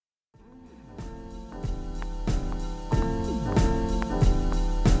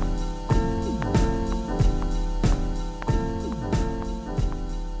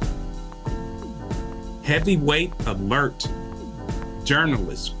heavyweight alert.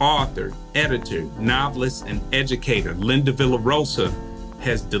 Journalist, author, editor, novelist, and educator Linda Villarosa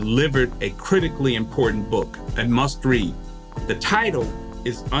has delivered a critically important book, a must-read. The title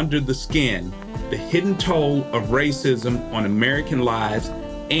is Under the Skin, The Hidden Toll of Racism on American Lives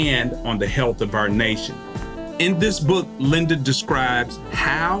and on the Health of Our Nation. In this book, Linda describes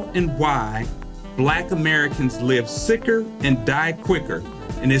how and why Black Americans live sicker and die quicker,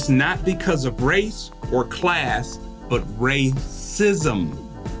 and it's not because of race or class, but racism.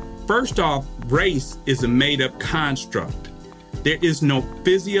 First off, race is a made-up construct. There is no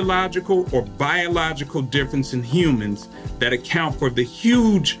physiological or biological difference in humans that account for the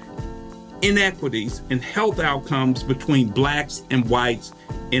huge inequities in health outcomes between Blacks and whites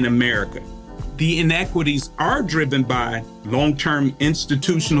in America. The inequities are driven by long-term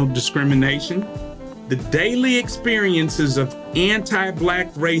institutional discrimination, the daily experiences of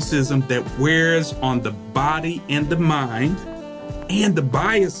anti-Black racism that wears on the body and the mind, and the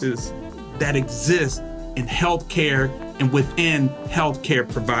biases that exist in healthcare and within healthcare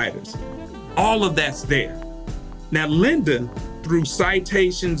providers. All of that's there. Now, Linda, through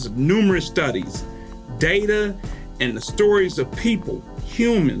citations of numerous studies, data, and the stories of people,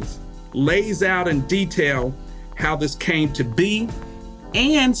 humans, lays out in detail how this came to be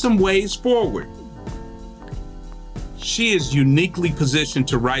and some ways forward. She is uniquely positioned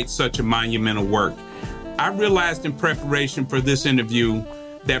to write such a monumental work. I realized in preparation for this interview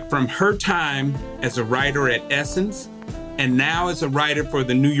that from her time as a writer at Essence and now as a writer for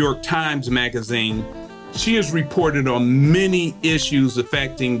the New York Times Magazine, she has reported on many issues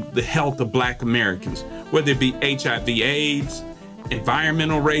affecting the health of Black Americans, whether it be HIV/AIDS,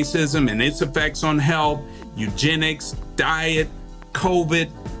 environmental racism and its effects on health, eugenics, diet,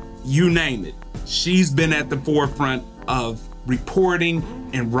 COVID, you name it. She's been at the forefront of reporting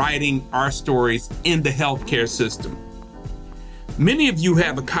and writing our stories in the healthcare system. Many of you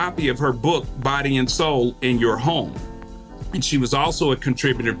have a copy of her book, Body and Soul, in your home. And she was also a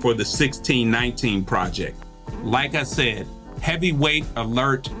contributor for the 1619 Project. Like I said, heavyweight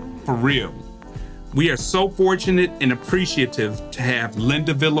alert for real. We are so fortunate and appreciative to have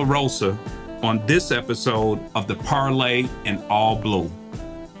Linda Villarosa on this episode of the Parlay in All Blue.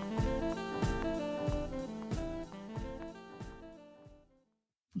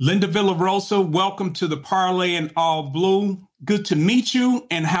 Linda Villarosa, welcome to the Parlay in All Blue. Good to meet you,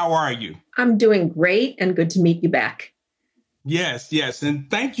 and how are you? I'm doing great, and good to meet you back. Yes. And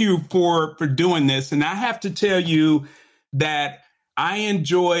thank you for doing this. And I have to tell you that I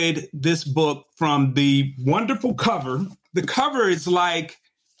enjoyed this book from the wonderful cover. The cover is like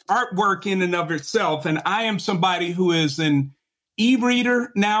artwork in and of itself. And I am somebody who is an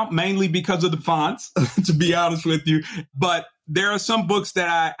e-reader now, mainly because of the fonts, to be honest with you. But there are some books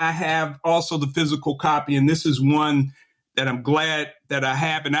that I have also the physical copy. And this is one that I'm glad that I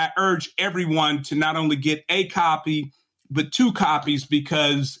have. And I urge everyone to not only get a copy, but two copies,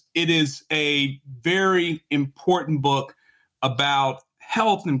 because it is a very important book about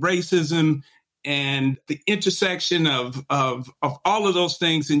health and racism and the intersection of all of those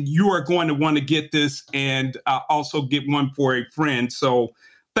things. And you are going to want to get this and also get one for a friend. So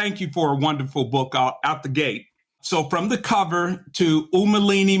thank you for a wonderful book out the gate. So from the cover to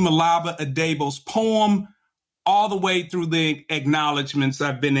Umalini Malaba Adebo's poem, all the way through the acknowledgments,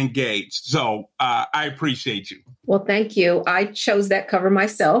 I've been engaged. So I appreciate you. Well, thank you. I chose that cover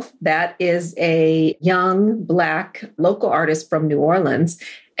myself. That is a young Black local artist from New Orleans.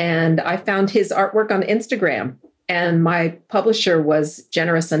 And I found his artwork on Instagram. And my publisher was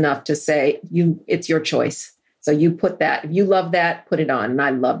generous enough to say, it's your choice. So you put that. If you love that, put it on. And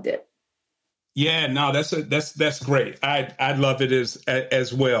I loved it. Yeah, no, that's great. I love it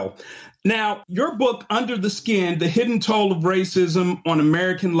as well. Now, your book, Under the Skin, The Hidden Toll of Racism on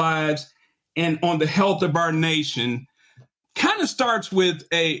American Lives and on the Health of Our Nation, kind of starts with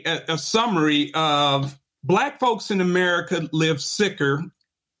a summary of Black folks in America live sicker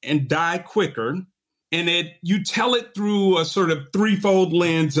and die quicker. And you tell it through a sort of threefold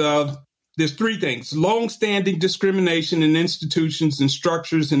lens of there's three things: longstanding discrimination in institutions and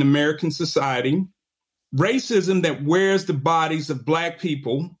structures in American society, racism that wears the bodies of Black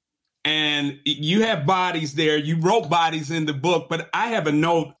people. And you have bodies there. You wrote bodies in the book, but I have a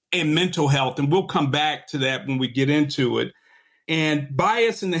note in mental health, and we'll come back to that when we get into it. And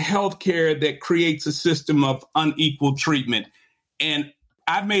bias in the healthcare that creates a system of unequal treatment. And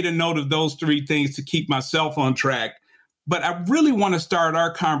I've made a note of those three things to keep myself on track. But I really want to start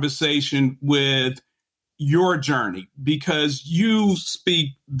our conversation with your journey, because you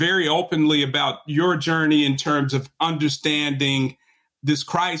speak very openly about your journey in terms of understanding this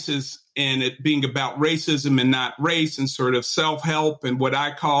crisis and it being about racism and not race, and sort of self-help and what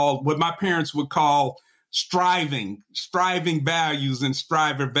my parents would call striving values and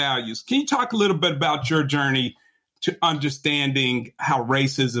striver values. Can you talk a little bit about your journey to understanding how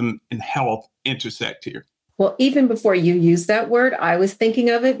racism and health intersect here? Well, even before you used that word, I was thinking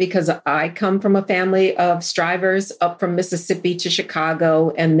of it because I come from a family of strivers up from Mississippi to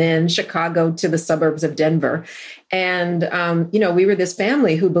Chicago and then Chicago to the suburbs of Denver. And, we were this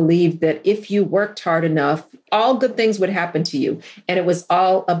family who believed that if you worked hard enough, all good things would happen to you. And it was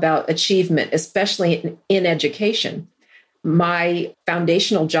all about achievement, especially in education. My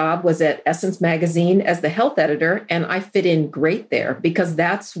foundational job was at Essence Magazine as the health editor, and I fit in great there because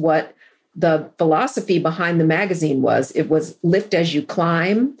that's what the philosophy behind the magazine was. It was lift as you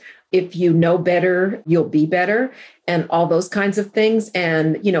climb. If you know better, you'll be better, and all those kinds of things.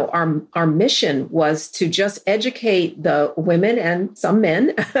 And, our mission was to just educate the women and some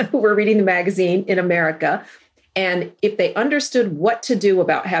men who were reading the magazine in America. And if they understood what to do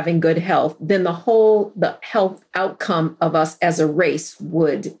about having good health, then the health outcome of us as a race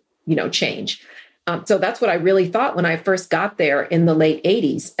would, change. So that's what I really thought when I first got there in the late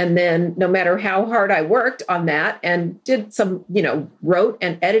 80s. And then no matter how hard I worked on that and did some, wrote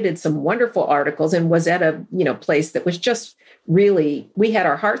and edited some wonderful articles and was at a, place that was just really, we had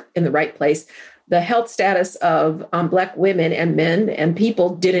our heart in the right place. The health status of Black women and men and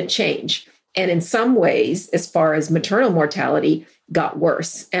people didn't change. And in some ways, as far as maternal mortality, got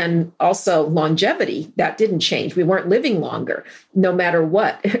worse. And also longevity, that didn't change. We weren't living longer, no matter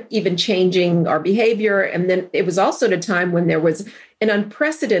what, even changing our behavior. And then it was also at a time when there was an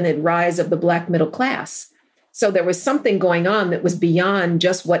unprecedented rise of the Black middle class. So there was something going on that was beyond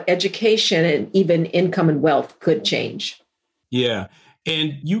just what education and even income and wealth could change. Yeah.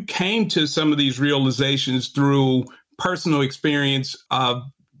 And you came to some of these realizations through personal experience of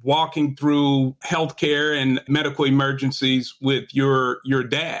walking through healthcare and medical emergencies with your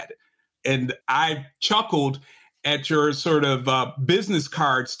dad. And I chuckled at your sort of business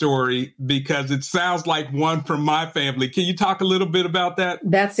card story because it sounds like one from my family. Can you talk a little bit about that?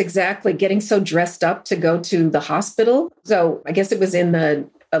 That's exactly getting so dressed up to go to the hospital. So I guess it was in the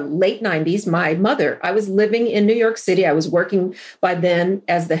late 90s, I was living in New York City. I was working by then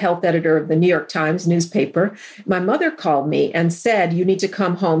as the health editor of the New York Times newspaper. My mother called me and said, you need to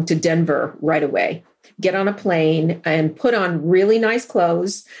come home to Denver right away. Get on a plane and put on really nice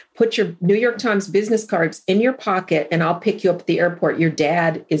clothes, put your New York Times business cards in your pocket, and I'll pick you up at the airport. Your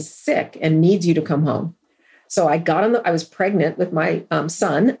dad is sick and needs you to come home. So I was pregnant with my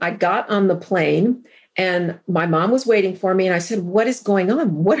son. I got on the plane. And my mom was waiting for me. And I said, what is going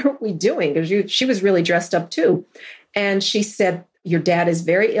on? What are we doing? Because she was really dressed up too. And she said, your dad is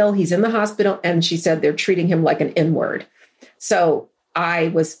very ill. He's in the hospital. And she said, they're treating him like an N-word. So I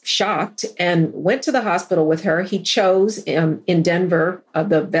was shocked and went to the hospital with her. He chose in Denver,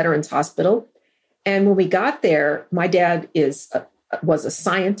 the Veterans Hospital. And when we got there, my dad was a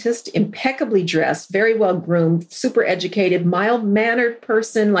scientist, impeccably dressed, very well groomed, super educated, mild-mannered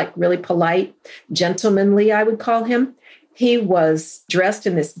person, like really polite, gentlemanly, I would call him. He was dressed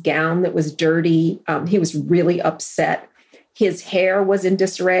in this gown that was dirty. He was really upset. His hair was in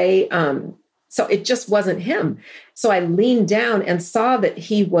disarray. So it just wasn't him. So I leaned down and saw that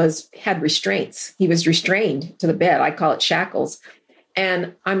he had restraints. He was restrained to the bed. I call it shackles.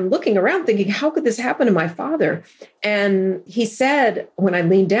 And I'm looking around thinking, how could this happen to my father? And he said, when I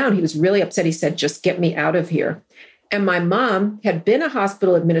leaned down, he was really upset. He said, just get me out of here. And my mom had been a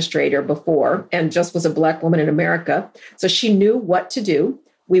hospital administrator before and just was a Black woman in America. So she knew what to do.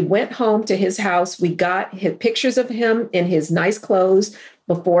 We went home to his house. We got pictures of him in his nice clothes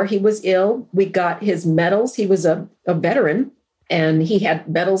before he was ill. We got his medals. He was a veteran and he had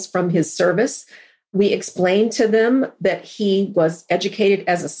medals from his service. We explained to them that he was educated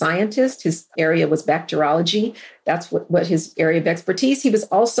as a scientist. His area was bacteriology. That's what his area of expertise. He was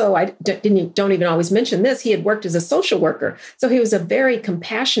also, don't even always mention this, he had worked as a social worker. So he was a very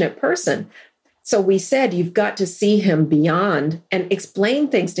compassionate person. So we said, you've got to see him beyond and explain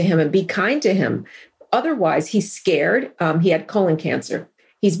things to him and be kind to him. Otherwise, he's scared. He had colon cancer.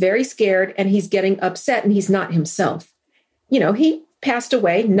 He's very scared and he's getting upset and he's not himself. He passed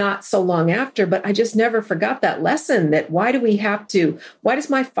away not so long after, but I just never forgot that lesson that why does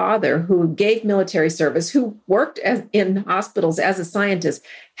my father, who gave military service, who worked in hospitals as a scientist,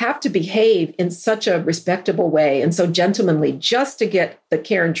 have to behave in such a respectable way and so gentlemanly just to get the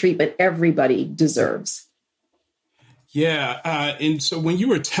care and treatment everybody deserves? Yeah. And so when you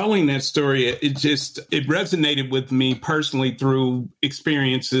were telling that story, it resonated with me personally through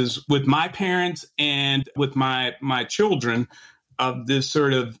experiences with my parents and with my children of this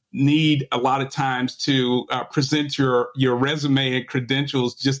sort of need a lot of times to present your resume and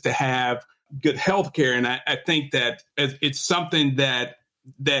credentials just to have good health care. And I think that it's something that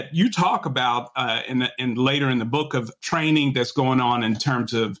you talk about in later in the book of training that's going on in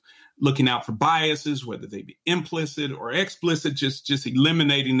terms of looking out for biases, whether they be implicit or explicit, just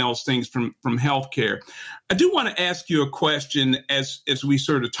eliminating those things from healthcare. I do want to ask you a question as we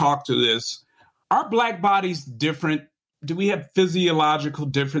sort of talk to this. Are Black bodies different? Do we have physiological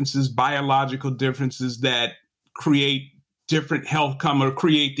differences, biological differences that create different or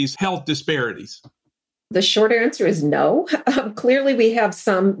create these health disparities? The short answer is no. Clearly, we have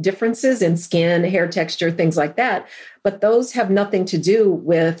some differences in skin, hair texture, things like that, but those have nothing to do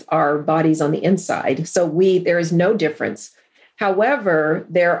with our bodies on the inside. So there is no difference. However,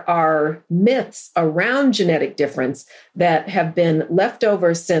 there are myths around genetic difference that have been left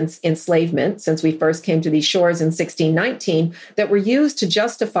over since enslavement, since we first came to these shores in 1619, that were used to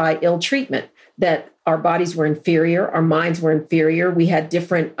justify ill treatment, that our bodies were inferior, our minds were inferior, we had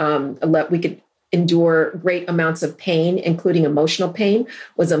different, we could endure great amounts of pain, including emotional pain,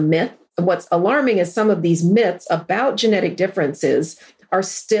 was a myth. What's alarming is some of these myths about genetic differences are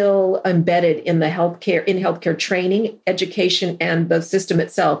still embedded in healthcare training, education, and the system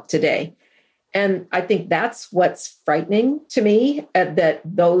itself today. And I think that's what's frightening to me, that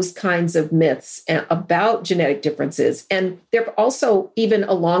those kinds of myths about genetic differences. And they're also, even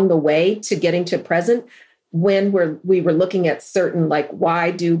along the way to getting to present, when we were looking at certain, like,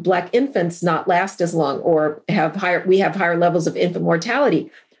 why do Black infants not last as long or we have higher levels of infant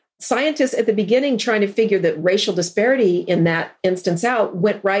mortality? Scientists at the beginning, trying to figure that racial disparity in that instance out,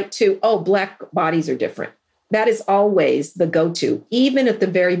 went right to, Black bodies are different. That is always the go-to. Even at the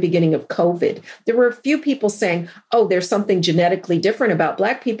very beginning of COVID, there were a few people saying, there's something genetically different about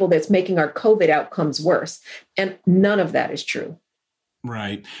Black people that's making our COVID outcomes worse. And none of that is true.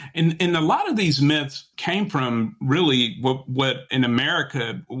 Right. And a lot of these myths came from really what in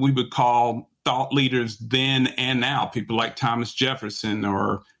America we would call thought leaders then and now, people like Thomas Jefferson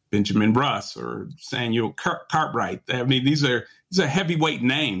or Benjamin Rush or Samuel Cartwright. I mean, these are heavyweight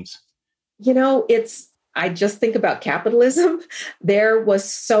names. I just think about capitalism. There was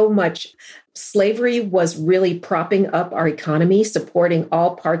so much. Slavery was really propping up our economy, supporting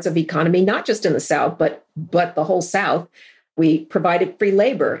all parts of economy, not just in the South, but the whole South. We provided free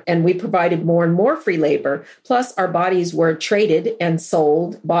labor, and we provided more and more free labor. Plus, our bodies were traded and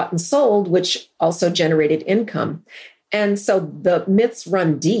sold, bought and sold, which also generated income. And so the myths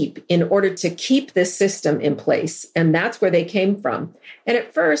run deep in order to keep this system in place. And that's where they came from. And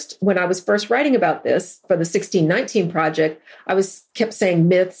at first, when I was first writing about this for the 1619 project, I kept saying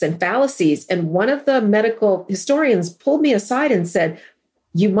myths and fallacies. And one of the medical historians pulled me aside and said,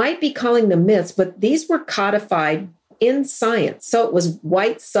 you might be calling them myths, but these were codified in science. So it was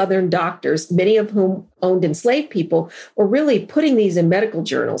white Southern doctors, many of whom owned enslaved people, were really putting these in medical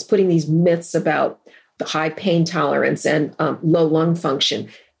journals, putting these myths about the high pain tolerance and low lung function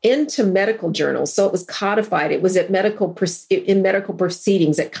into medical journals. So it was codified. It was in medical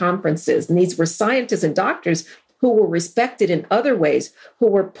proceedings at conferences. And these were scientists and doctors who were respected in other ways, who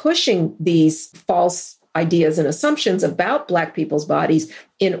were pushing these false ideas and assumptions about Black people's bodies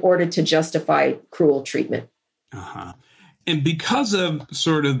in order to justify cruel treatment. Uh-huh. And because of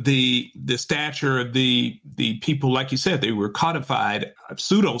sort of the stature of the people, like you said, they were codified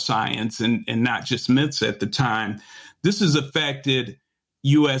pseudoscience and not just myths at the time, this has affected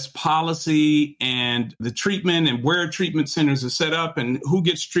U.S. policy and the treatment and where treatment centers are set up and who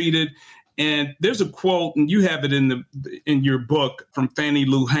gets treated. And there's a quote, and you have it in your book, from Fannie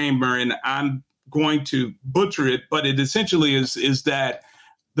Lou Hamer, and I'm going to butcher it, but it essentially is that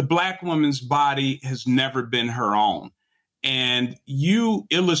the Black woman's body has never been her own. And you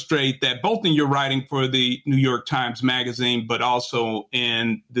illustrate that both in your writing for the New York Times Magazine, but also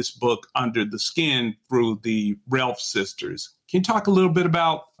in this book, Under the Skin, through the Relf sisters. Can you talk a little bit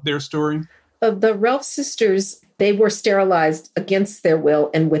about their story? The Relf sisters, they were sterilized against their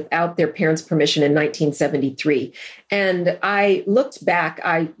will and without their parents' permission in 1973. And I looked back,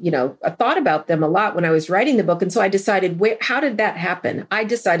 I thought about them a lot when I was writing the book. And so I decided, how did that happen? I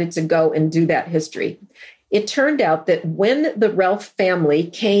decided to go and do that history. It turned out that when the Relf family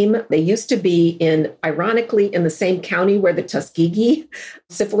came, they used to be ironically, in the same county where the Tuskegee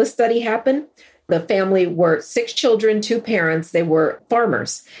syphilis study happened. The family were 6 children, 2 parents. They were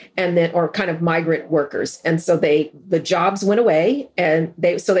farmers or kind of migrant workers. And so the jobs went away, and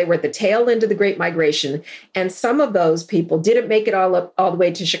they were at the tail end of the Great Migration. And some of those people didn't make it all the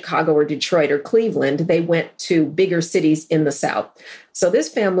way to Chicago or Detroit or Cleveland. They went to bigger cities in the South. So this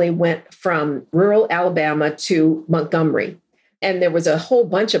family went from rural Alabama to Montgomery. And there was a whole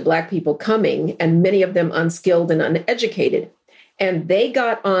bunch of Black people coming, and many of them unskilled and uneducated. And they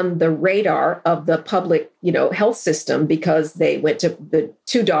got on the radar of the public, health system because they went to the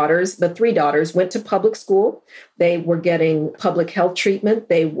three daughters went to public school. They were getting public health treatment.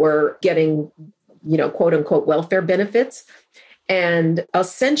 They were getting, quote unquote, welfare benefits. And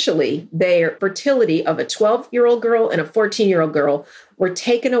essentially, their fertility of a 12-year-old girl and a 14-year-old girl were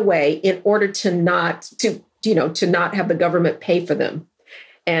taken away in order to not have the government pay for them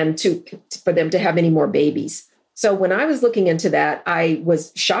and for them to have any more babies. So when I was looking into that, I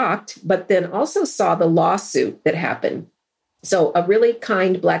was shocked, but then also saw the lawsuit that happened. So a really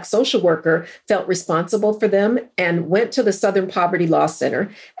kind Black social worker felt responsible for them and went to the Southern Poverty Law Center.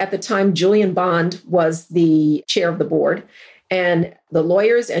 At the time, Julian Bond was the chair of the board. And the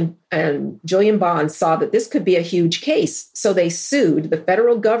lawyers and Julian Bond saw that this could be a huge case. So they sued the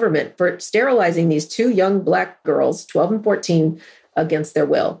federal government for sterilizing these two young Black girls, 12 and 14, against their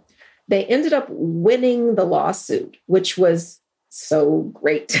will. They ended up winning the lawsuit, which was so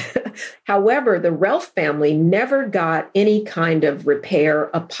great. However, the Relf family never got any kind of repair,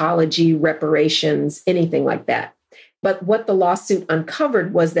 apology, reparations, anything like that. But what the lawsuit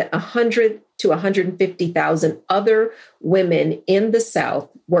uncovered was that 100 to 150,000 other women in the South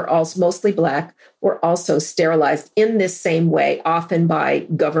were also mostly Black, were also sterilized in this same way, often by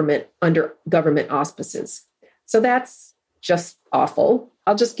under government auspices. So that's just awful.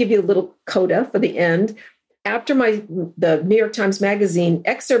 I'll just give you a little coda for the end. After the New York Times Magazine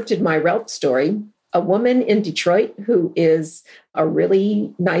excerpted my Relf story, a woman in Detroit who is a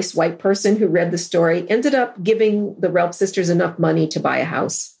really nice white person who read the story ended up giving the Relf sisters enough money to buy a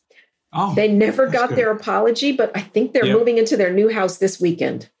house. Oh, they never got good. Their apology, but I think they're moving into their new house this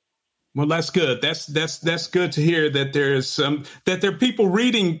weekend. Well, that's good. That's good to hear that there are people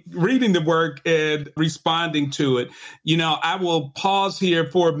reading the work and responding to it. I will pause here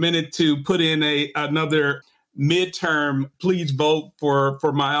for a minute to put in another midterm, please vote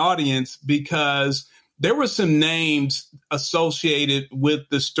for my audience, because there were some names associated with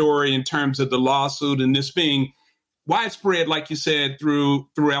the story in terms of the lawsuit and this being widespread, like you said,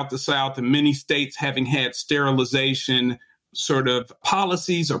 throughout the South and many states having had sterilization sort of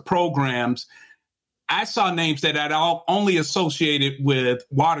policies or programs. I saw names that I'd only associated with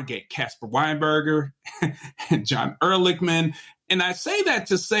Watergate, Caspar Weinberger and John Ehrlichman. And I say that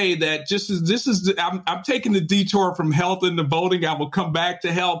to say that I'm taking the detour from health into voting. I will come back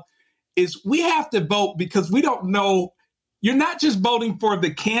to health. Is we have to vote because we don't know. You're not just voting for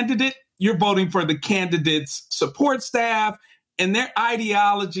the candidate. You're voting for the candidate's support staff, and their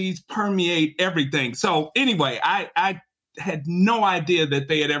ideologies permeate everything. So anyway, I had no idea that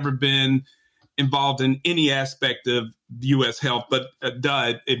they had ever been involved in any aspect of U.S. health, but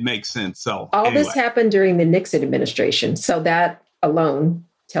it makes sense. So this happened during the Nixon administration. So that alone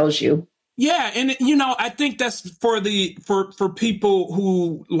tells you. Yeah. And, I think that's for people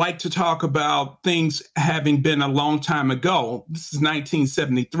who like to talk about things having been a long time ago. This is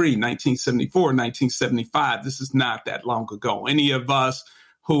 1973, 1974, 1975. This is not that long ago. Any of us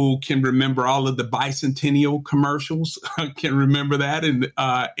who can remember all of the bicentennial commercials can remember that. And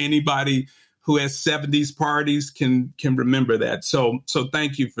anybody who has 70s parties can remember that. So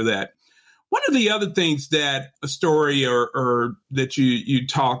thank you for that. One of the other things that a story or that you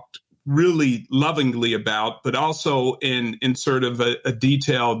talked really lovingly about, but also in sort of a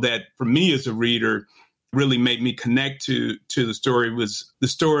detail that for me as a reader really made me connect to the story, was the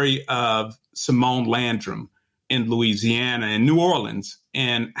story of Simone Landrum in Louisiana and New Orleans,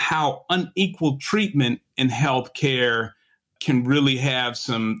 and how unequal treatment in healthcare can really have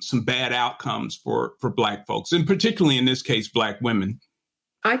some bad outcomes for Black folks, and particularly in this case, Black women.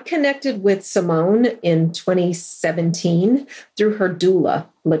 I connected with Simone in 2017 through her doula,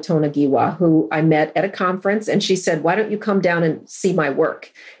 Latona Giwa, who I met at a conference. And she said, why don't you come down and see my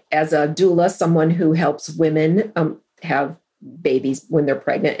work as a doula, someone who helps women have babies when they're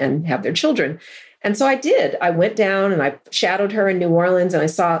pregnant and have their children. And so I did. I went down and I shadowed her in New Orleans, and I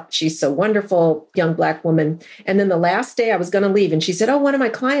saw she's so wonderful, young Black woman. And then the last day I was going to leave, and she said, one of my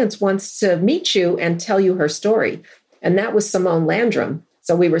clients wants to meet you and tell you her story. And that was Simone Landrum.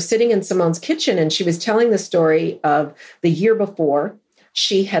 So we were sitting in Simone's kitchen, and she was telling the story of the year before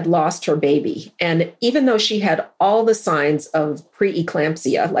she had lost her baby. And even though she had all the signs of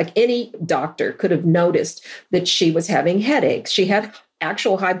preeclampsia, like any doctor could have noticed that she was having headaches, she had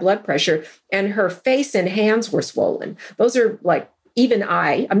actual high blood pressure, and her face and hands were swollen. Those are like, even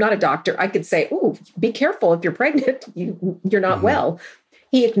I'm not a doctor, I could say, be careful if you're pregnant, you're not well.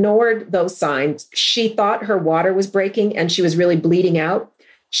 He ignored those signs. She thought her water was breaking and she was really bleeding out.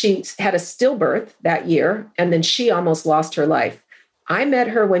 She had a stillbirth that year, and then she almost lost her life. I met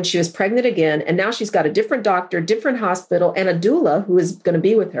her when she was pregnant again, and now she's got a different doctor, different hospital, and a doula who is going to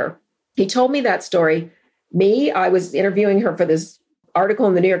be with her. He told me that story. I was interviewing her for this article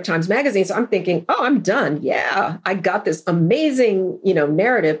in the New York Times Magazine. So I'm thinking, oh, I'm done. Yeah, I got this amazing,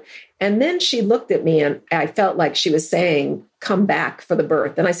 narrative. And then she looked at me and I felt like she was saying, come back for the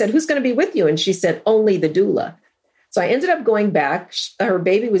birth. And I said, who's going to be with you? And she said, only the doula. So I ended up going back. Her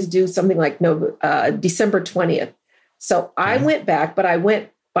baby was due something like December 20th. So I went back, but I went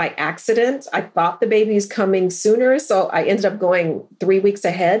by accident. I thought the baby was coming sooner. So I ended up going 3 weeks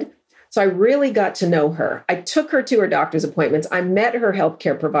ahead. So I really got to know her. I took her to her doctor's appointments. I met her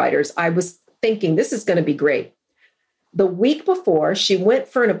healthcare providers. I was thinking, this is going to be great. The week before, she went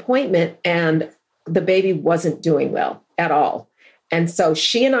for an appointment and the baby wasn't doing well at all. And so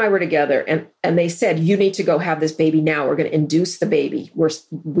she and I were together and they said, you need to go have this baby now. We're going to induce the baby.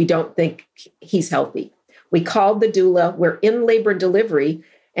 We don't think he's healthy. We called the doula. We're in labor and delivery.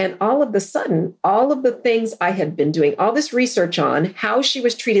 And all of a sudden, all of the things I had been doing, all this research on how she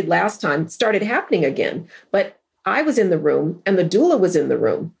was treated last time started happening again. But I was in the room and the doula was in the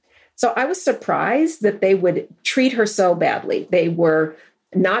room. So I was surprised that they would treat her so badly. They were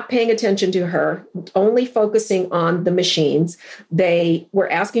not paying attention to her, only focusing on the machines. They were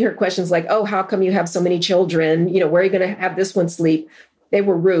asking her questions like, oh, how come you have so many children? Where are you going to have this one sleep? They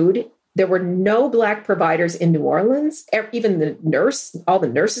were rude. There were no Black providers in New Orleans. Even the nurse, all the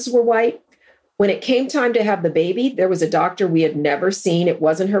nurses were white. When it came time to have the baby, there was a doctor we had never seen. It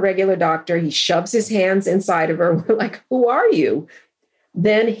wasn't her regular doctor. He shoves his hands inside of her. We're like, who are you?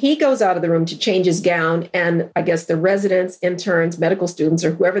 Then he goes out of the room to change his gown. And I guess the residents, interns, medical students,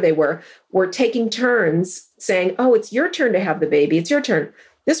 or whoever they were taking turns saying, oh, it's your turn to have the baby. It's your turn.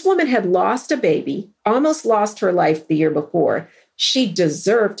 This woman had lost a baby, almost lost her life the year before. She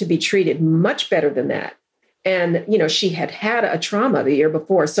deserved to be treated much better than that. And, she had had a trauma the year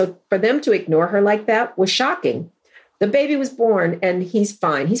before. So for them to ignore her like that was shocking. The baby was born and he's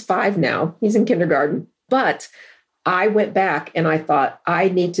fine. He's 5 now. He's in kindergarten. But I went back and I thought, I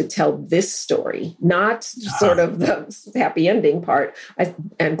need to tell this story, not sort of the happy ending part.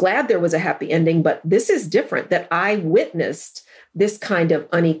 I'm glad there was a happy ending, but this is different, that I witnessed this kind of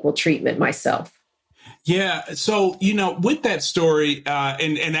unequal treatment myself. Yeah. So, with that story,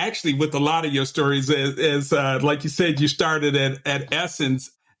 and actually with a lot of your stories, as like you said, you started at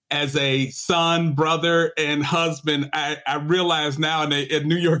Essence as a son, brother, and husband. I realize now, a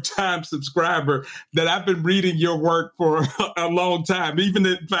New York Times subscriber, that I've been reading your work for a long time. Even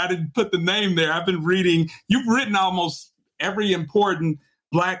if I didn't put the name there, I've been reading. You've written almost every important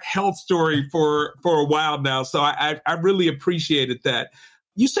Black health story for a while now. So I really appreciated that.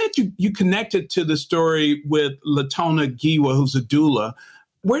 You said you connected to the story with Latona Giwa, who's a doula.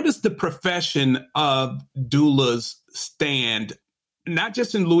 Where does the profession of doulas stand, not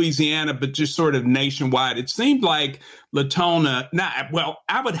just in Louisiana, but just sort of nationwide? It seemed like Latona,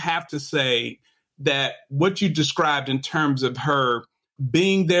 I would have to say that what you described in terms of her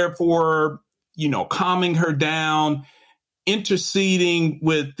being there for, calming her down, interceding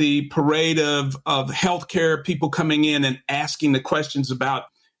with the parade of healthcare people coming in and asking the questions about,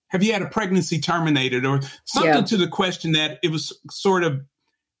 have you had a pregnancy terminated, or something to the question that it was sort of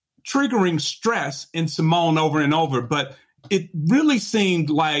triggering stress in Simone over and over. But it really seemed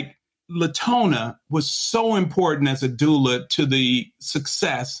like Latona was so important as a doula to the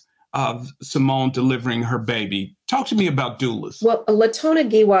success of Simone delivering her baby. Talk to me about doulas. Well, Latona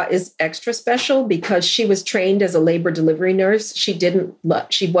Giwa is extra special because she was trained as a labor delivery nurse. She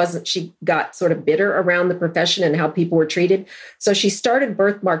got sort of bitter around the profession and how people were treated. So she started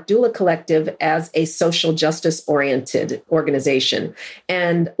Birthmark Doula Collective as a social justice oriented organization.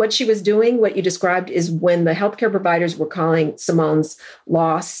 And what she was doing, what you described, is when the healthcare providers were calling Simone's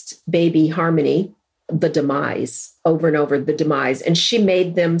lost baby Harmony the demise, over and over, the demise. And she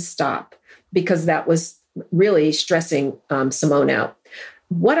made them stop because that was really stressing Simone out.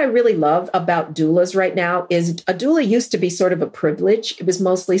 What I really love about doulas right now is a doula used to be sort of a privilege. It was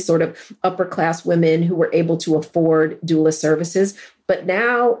mostly sort of upper class women who were able to afford doula services. But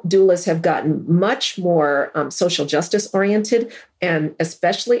now doulas have gotten much more social justice oriented, and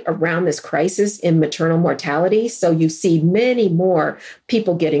especially around this crisis in maternal mortality. So you see many more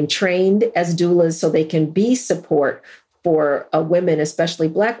people getting trained as doulas so they can be support for women, especially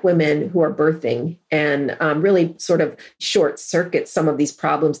Black women who are birthing, and really sort of short circuit some of these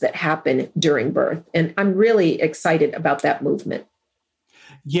problems that happen during birth. And I'm really excited about that movement.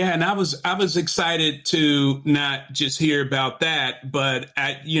 Yeah, and I was excited to not just hear about that, but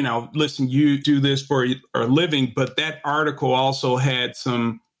listen, you do this for a living, but that article also had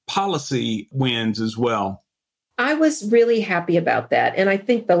some policy wins as well. I was really happy about that. And I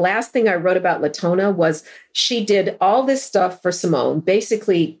think the last thing I wrote about Latona was she did all this stuff for Simone,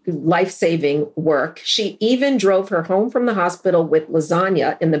 basically life-saving work. She even drove her home from the hospital with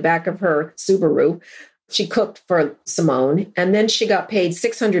lasagna in the back of her Subaru. She cooked for Simone, and then she got paid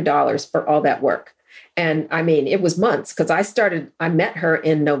 $600 for all that work. And I mean, it was months because I met her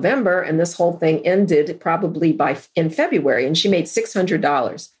in November, and this whole thing ended probably in February, and she made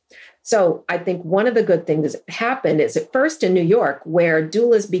 $600. So I think one of the good things that happened is at first in New York, where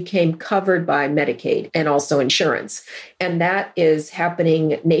doulas became covered by Medicaid and also insurance. And that is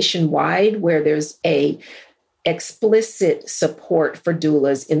happening nationwide, where there's a explicit support for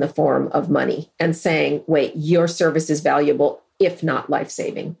doulas in the form of money and saying, wait, your service is valuable, if not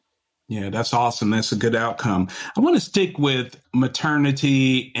life-saving. Yeah, that's awesome. That's a good outcome. I want to stick with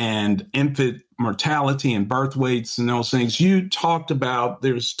maternity and infant mortality and birth weights and those things. You talked about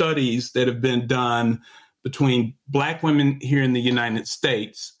there's studies that have been done between Black women here in the United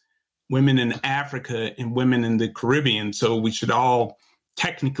States, women in Africa, and women in the Caribbean. So we should all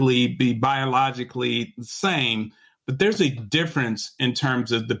technically be biologically the same, but there's a difference in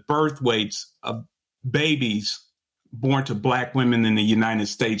terms of the birth weights of babies born to Black women in the United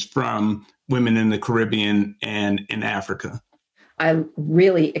States from women in the Caribbean and in Africa. I'm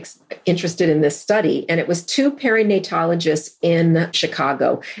really interested in this study, and it was two perinatologists in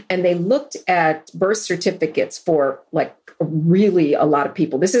Chicago, and they looked at birth certificates for like really a lot of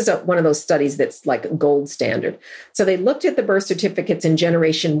people. This is one of those studies that's like gold standard. So they looked at the birth certificates in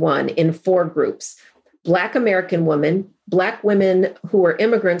generation one in 4 groups: Black American women, Black women who were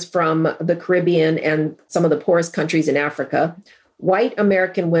immigrants from the Caribbean and some of the poorest countries in Africa, white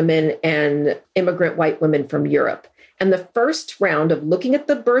American women, and immigrant white women from Europe. And the first round of looking at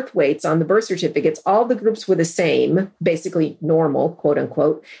the birth weights on the birth certificates, all the groups were the same, basically normal, quote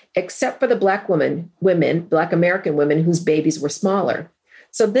unquote, except for the Black Black American women whose babies were smaller.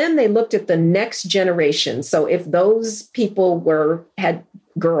 So then they looked at the next generation. So if those people had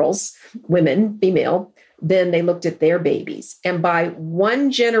girls, women, female, then they looked at their babies. And by one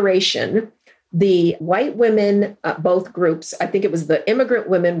generation, the white women, both groups, I think it was the immigrant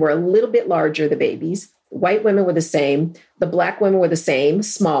women were a little bit larger, the babies. White women were the same. The Black women were the same,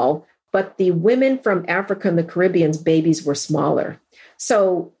 small. But the women from Africa and the Caribbean's babies were smaller.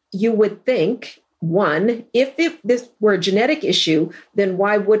 So you would think, one, if this were a genetic issue, then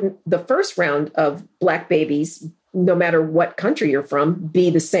why wouldn't the first round of Black babies, no matter what country you're from, be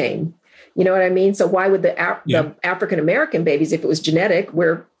the same? You know what I mean? So why would the African-American babies, if it was genetic,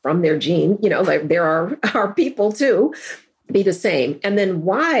 we're from their gene, like there are our people too, be the same? And then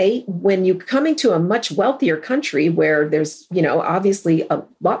why, when you're coming to a much wealthier country where there's, obviously a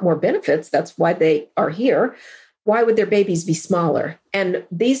lot more benefits, that's why they are here, why would their babies be smaller? And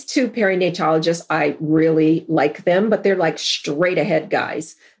these two perinatologists, I really like them, but they're like straight ahead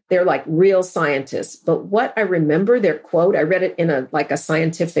guys. They're like real scientists. But what I remember, their quote, I read it in a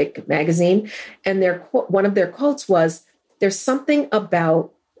scientific magazine, and one of their quotes was, there's something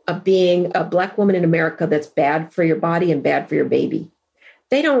about being a Black woman in America that's bad for your body and bad for your baby.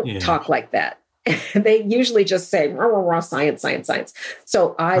 They don't talk like that. They usually just say, rah, rah, rah, science, science, science.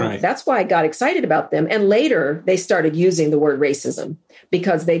 So that's why I got excited about them. And later they started using the word racism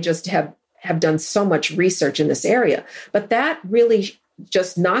because they just have done so much research in this area. But that really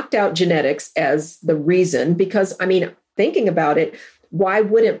just knocked out genetics as the reason, because thinking about it, why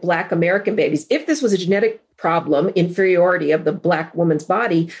wouldn't Black American babies, if this was a genetic problem, inferiority of the Black woman's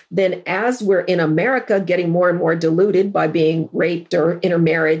body, then as we're in America getting more and more diluted by being raped or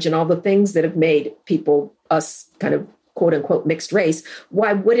intermarriage and all the things that have made us kind of quote unquote mixed race,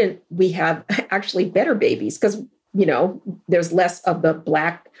 why wouldn't we have actually better babies? Because, there's less of the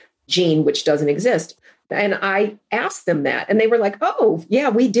Black gene, which doesn't exist. And I asked them that, and they were like, oh, yeah,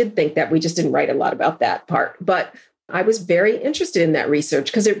 we did think that. We just didn't write a lot about that part. But I was very interested in that research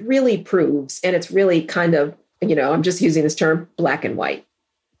because it really proves, and it's really kind of, I'm just using this term, black and white.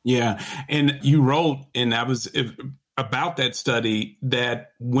 Yeah. And you wrote, and I was about that study,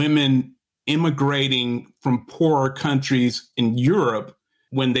 that women immigrating from poorer countries in Europe,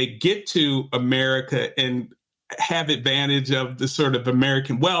 when they get to America and have advantage of the sort of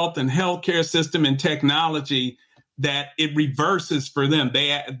American wealth and healthcare system and technology, that it reverses for them.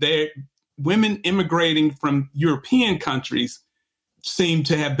 Women immigrating from European countries seem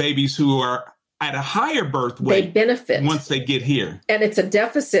to have babies who are at a higher birth They weight benefit once they get here. And it's a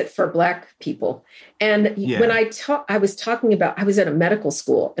deficit for Black people. And when I was at a medical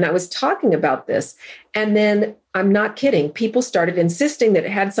school and I was talking about this. And then I'm not kidding. People started insisting that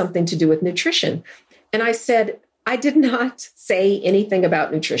it had something to do with nutrition. And I said, I did not say anything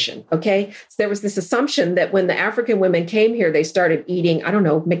about nutrition. Okay. So there was this assumption that when the African women came here, they started eating, I don't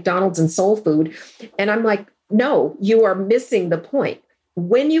know, McDonald's and soul food. And I'm like, no, you are missing the point.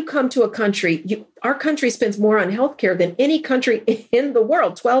 When you come to a country, our country spends more on healthcare than any country in the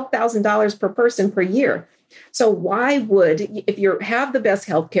world, $12,000 per person per year. So why would, if you have the best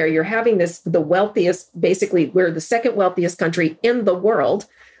healthcare, you're having the wealthiest, basically, we're the second wealthiest country in the world.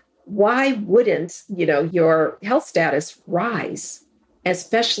 Why wouldn't, your health status rise,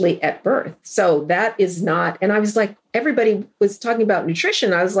 especially at birth? So that is not, and I was like, everybody was talking about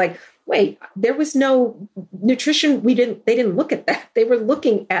nutrition. I was like, wait, there was no nutrition. They didn't look at that. They were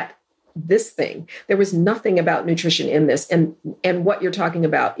looking at this thing. There was nothing about nutrition in this. And what you're talking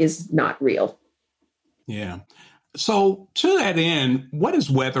about is not real. Yeah. So to that end, what is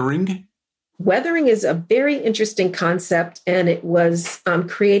weathering? Weathering is a very interesting concept, and it was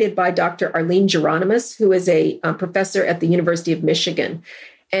created by Dr. Arlene Geronimus, who is a professor at the University of Michigan.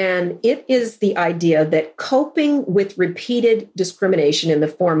 And it is the idea that coping with repeated discrimination in the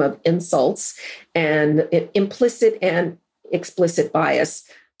form of insults and implicit and explicit bias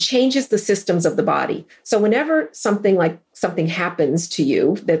changes the systems of the body. So whenever something happens to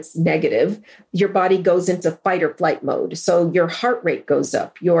you that's negative, your body goes into fight or flight mode. So your heart rate goes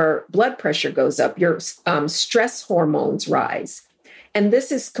up, your blood pressure goes up, your stress hormones rise. And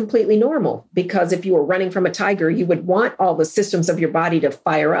this is completely normal because if you were running from a tiger, you would want all the systems of your body to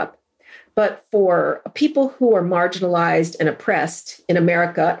fire up. But for people who are marginalized and oppressed in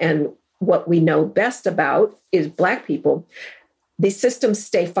America, and what we know best about is Black people, these systems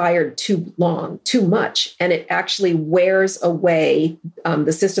stay fired too long, too much, and it actually wears away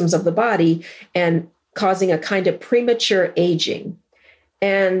the systems of the body and causing a kind of premature aging.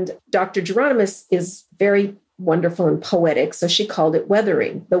 And Dr. Geronimus is very wonderful and poetic. So she called it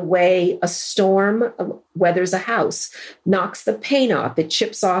weathering, the way a storm weathers a house, knocks the paint off, it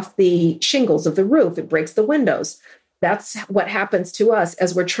chips off the shingles of the roof, it breaks the windows. That's what happens to us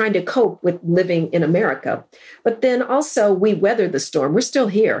as we're trying to cope with living in America. But then also we weather the storm. We're still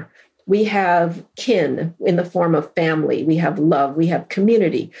here. We have kin in the form of family. We have love. We have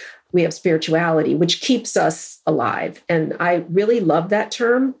community. We have spirituality, which keeps us alive. And I really love that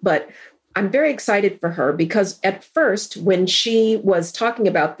term, but I'm very excited for her because at first, when she was talking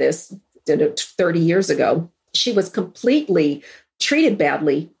about this 30 years ago, she was completely treated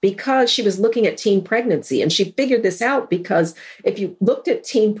badly because she was looking at teen pregnancy. And she figured this out because if you looked at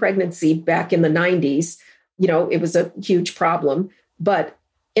teen pregnancy back in the 90s, it was a huge problem. But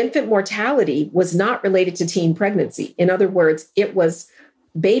infant mortality was not related to teen pregnancy. In other words,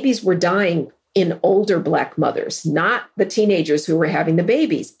 babies were dying in older Black mothers, not the teenagers who were having the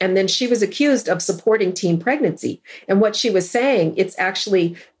babies. And then she was accused of supporting teen pregnancy. And what she was saying, it's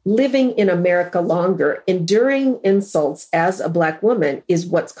actually living in America longer, enduring insults as a Black woman is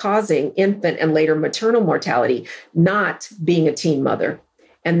what's causing infant and later maternal mortality, not being a teen mother.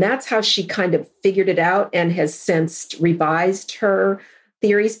 And that's how she kind of figured it out and has since revised her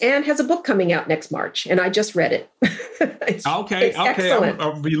theories and has a book coming out next March. And I just read it. Okay.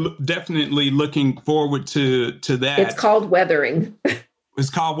 I'll be definitely looking forward to that. It's called Weathering. It's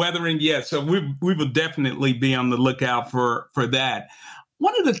called Weathering. Yeah. So we will definitely be on the lookout for that.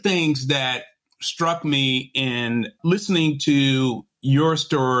 One of the things that struck me in listening to your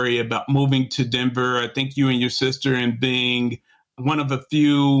story about moving to Denver, I think you and your sister, and being one of a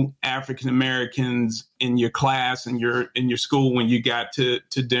few African Americans in your class and in your school when you got to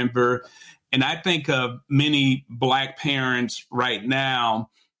Denver. And I think of many Black parents right now.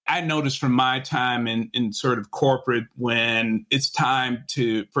 I noticed from my time in sort of corporate, when it's time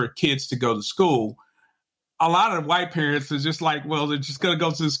for kids to go to school, a lot of white parents are just like, well, they're just going to go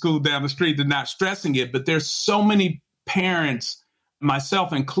to the school down the street. They're not stressing it. But there's so many parents,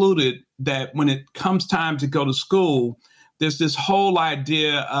 myself included, that when it comes time to go to school, there's this whole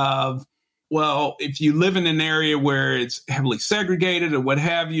idea of, well, if you live in an area where it's heavily segregated or what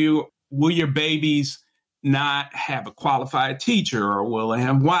have you, will your babies not have a qualified teacher, or will they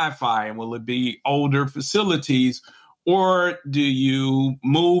have Wi-Fi, and will it be older facilities? Or do you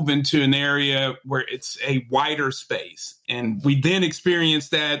move into an area where it's a wider space? And we then experience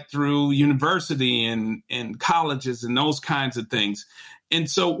that through university and colleges and those kinds of things. And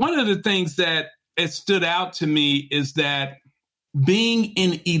so one of the things that it stood out to me is that being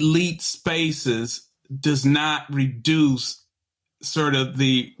in elite spaces does not reduce sort of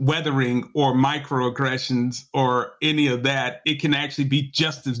the weathering or microaggressions or any of that, it can actually be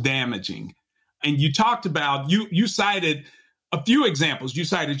just as damaging. And you talked about, you cited a few examples. You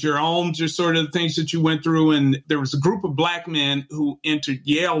cited your own, just sort of the things that you went through. And there was a group of Black men who entered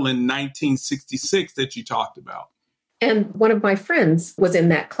Yale in 1966 that you talked about. And one of my friends was in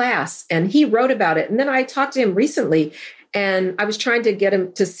that class and he wrote about it. And then I talked to him recently and I was trying to get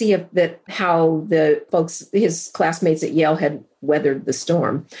him to see how the folks, his classmates at Yale, had weathered the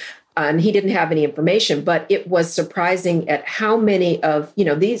storm. And he didn't have any information, but it was surprising at how many of,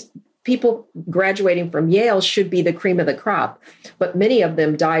 these people graduating from Yale should be the cream of the crop, but many of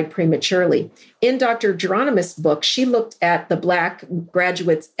them died prematurely. In Dr. Geronimo's book, she looked at the Black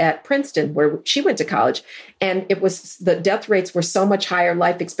graduates at Princeton, where she went to college, and the death rates were so much higher,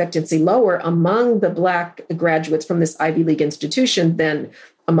 life expectancy lower among the Black graduates from this Ivy League institution than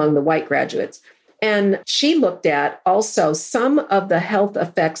among the white graduates. And she looked at also some of the health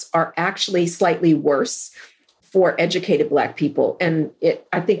effects are actually slightly worse for educated Black people. And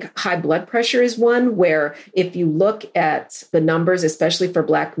I think high blood pressure is one where if you look at the numbers, especially for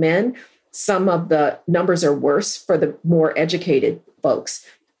Black men, some of the numbers are worse for the more educated folks.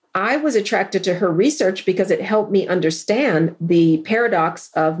 I was attracted to her research because it helped me understand the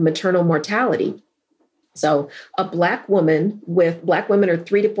paradox of maternal mortality. So Black women are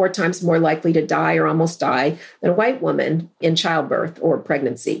 3 to 4 times more likely to die or almost die than a white woman in childbirth or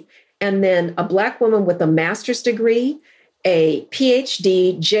pregnancy. And then a Black woman with a master's degree, a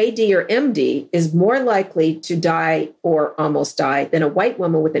PhD, JD, or MD is more likely to die or almost die than a white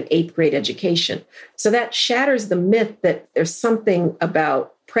woman with an 8th grade education. So that shatters the myth that there's something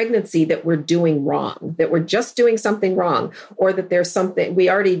about pregnancy that we're doing wrong, that we're just doing something wrong, or that there's something, we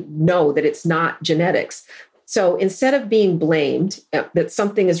already know that it's not genetics. So instead of being blamed that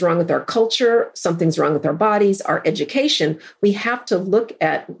something is wrong with our culture, something's wrong with our bodies, our education, we have to look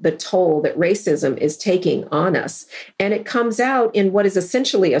at the toll that racism is taking on us. And it comes out in what is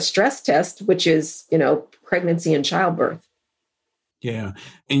essentially a stress test, which is, pregnancy and childbirth. Yeah.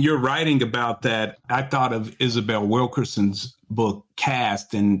 And you're writing about that. I thought of Isabel Wilkerson's book,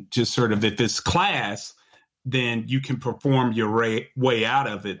 Caste, and just sort of if it's class, then you can perform your way out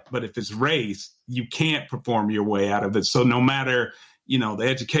of it. But if it's race, you can't perform your way out of it. So no matter, the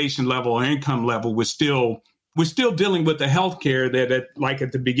education level or income level, we're still dealing with the healthcare that, like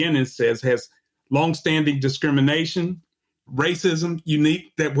at the beginning says, has longstanding discrimination, racism,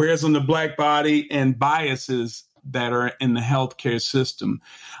 unique that wears on the Black body, and biases that are in the healthcare system.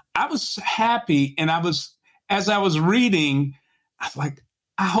 I was happy, and as I was reading, I was like,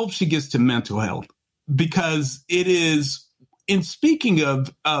 I hope she gets to mental health. Because it is, in speaking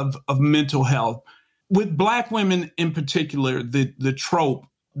of mental health, with Black women in particular, the trope,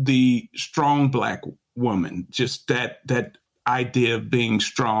 the strong Black woman, just that idea of being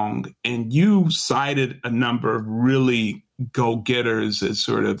strong. And you cited a number of really go-getters as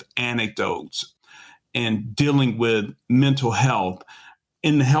sort of anecdotes and dealing with mental health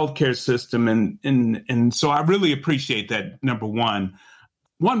in the healthcare system. And so I really appreciate that, number one.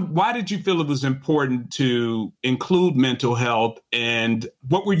 Why did you feel it was important to include mental health, and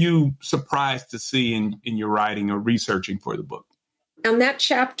what were you surprised to see in your writing or researching for the book? On that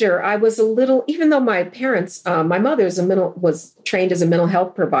chapter, I was a little, even though my parents, my mother was trained as a mental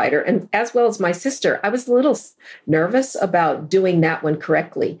health provider, and as well as my sister, I was a little nervous about doing that one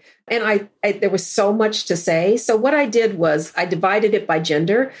correctly. And there was so much to say. So what I did was I divided it by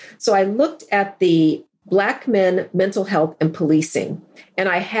gender. So I looked at the Black men, mental health, and policing. And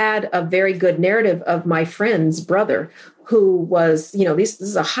I had a very good narrative of my friend's brother, who was, this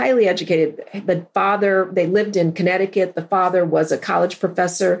is a highly educated, the father, they lived in Connecticut. The father was a college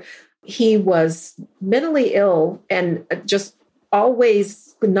professor. He was mentally ill and just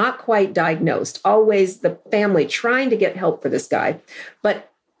always not quite diagnosed, always the family trying to get help for this guy.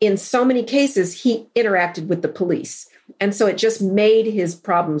 But in so many cases, he interacted with the police. And so it just made his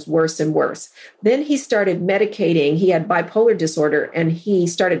problems worse and worse. Then he started medicating. He had bipolar disorder, and he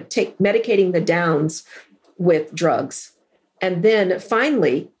started medicating the downs with drugs. And then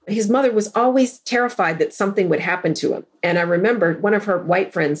finally, his mother was always terrified that something would happen to him. And I remember one of her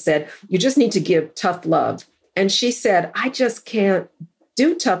white friends said, "You just need to give tough love." And she said, "I just can't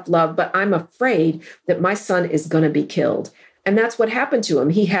do tough love, but I'm afraid that my son is going to be killed." And that's what happened to him.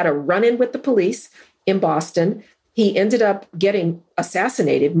 He had a run-in with the police in Boston. He ended up getting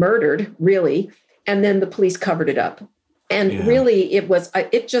assassinated, murdered, really, and then the police covered it up. And really,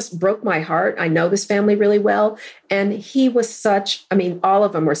 it just broke my heart. I know this family really well. And he was all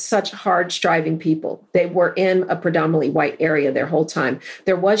of them were such hard striving people. They were in a predominantly white area their whole time.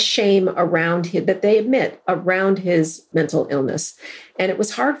 There was shame around him that they admit around his mental illness. And it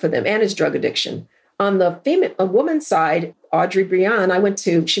was hard for them and his drug addiction. On a woman's side, Audrey Briand,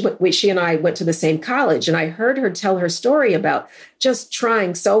 she and I went to the same college, and I heard her tell her story about just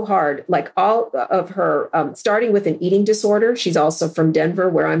trying so hard, like all of her, starting with an eating disorder. She's also from Denver,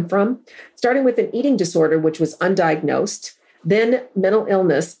 where I'm from, starting with an eating disorder, which was undiagnosed, then mental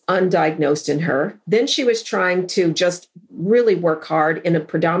illness undiagnosed in her. Then she was trying to just really work hard in a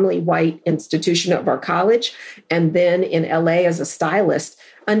predominantly white institution of our college, and then in LA as a stylist,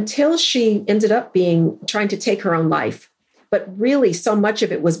 until she ended up trying to take her own life. But really, so much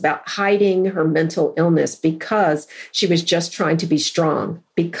of it was about hiding her mental illness because she was just trying to be strong,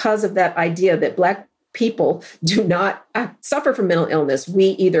 because of that idea that Black people do not suffer from mental illness. We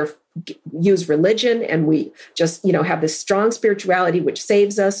either use religion and we just, have this strong spirituality, which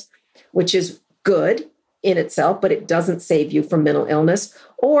saves us, which is good in itself, but it doesn't save you from mental illness,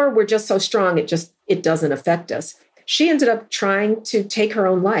 or we're just so strong, it doesn't affect us. She ended up trying to take her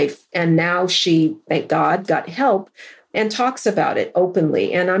own life. And now she, thank God, got help and talks about it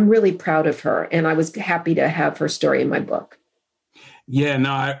openly. And I'm really proud of her. And I was happy to have her story in my book. Yeah,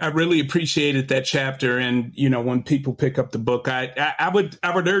 no, I really appreciated that chapter. And, when people pick up the book, I would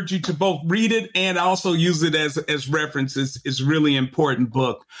urge you to both read it and also use it as references. It's a really important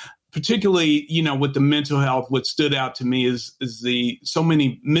book, particularly, with the mental health. What stood out to me is so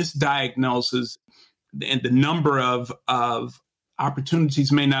many misdiagnoses and the number of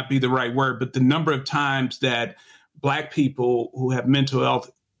opportunities may not be the right word, but the number of times that Black people who have mental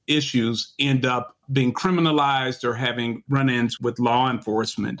health issues end up being criminalized or having run-ins with law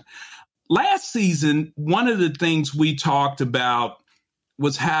enforcement. Last season, one of the things we talked about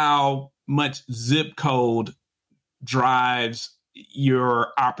was how much zip code drives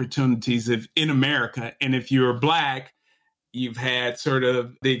your opportunities in America. And if you're Black, you've had sort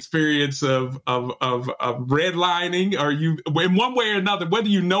of the experience of redlining, or you, in one way or another, whether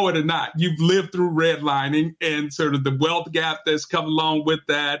you know it or not, you've lived through redlining and sort of the wealth gap that's come along with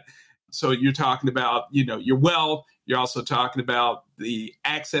that. So you're talking about, your wealth. You're also talking about the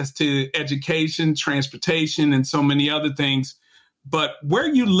access to education, transportation, and so many other things. But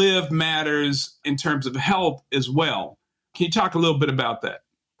where you live matters in terms of health as well. Can you talk a little bit about that?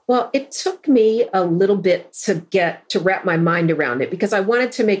 Well, it took me a little bit to wrap my mind around it, because I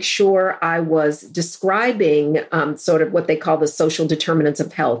wanted to make sure I was describing sort of what they call the social determinants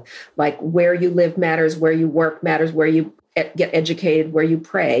of health, like where you live matters, where you work matters, where you get educated, where you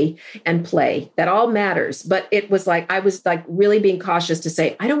pray and play. That all matters. But it was like, I was like really being cautious to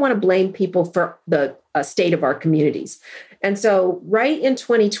say, I don't want to blame people for the state of our communities. And so right in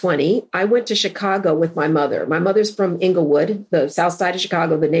 2020, I went to Chicago with my mother. My mother's from Inglewood, the south side of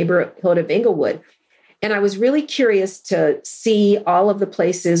Chicago, the neighborhood of Inglewood. And I was really curious to see all of the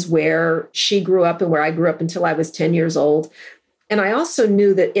places where she grew up and where I grew up until I was 10 years old. And I also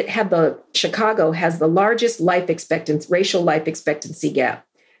knew that Chicago has the largest racial life expectancy gap.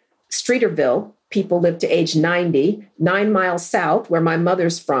 Streeterville, people live to age 90. 9 miles south, where my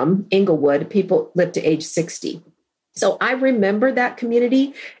mother's from, Inglewood, people live to age 60. So I remember that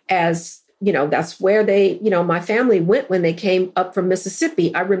community as, that's where my family went when they came up from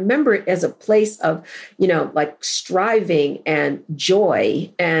Mississippi. I remember it as a place of, like striving and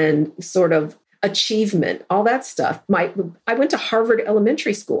joy and sort of achievement, all that stuff. I went to Harvard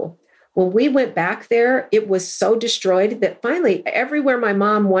Elementary School. When we went back there, it was so destroyed that finally everywhere my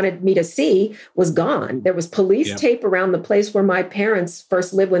mom wanted me to see was gone. There was police tape around the place where my parents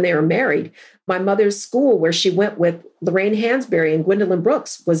first lived when they were married. My mother's school, where she went with Lorraine Hansberry and Gwendolyn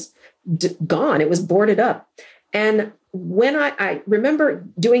Brooks, was gone. It was boarded up. And when I remember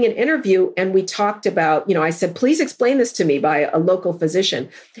doing an interview and we talked about, I said, please explain this to me, by a local physician.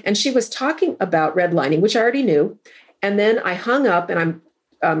 And she was talking about redlining, which I already knew. And then I hung up and I'm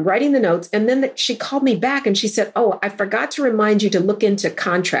writing the notes. And then she called me back and she said, oh, I forgot to remind you to look into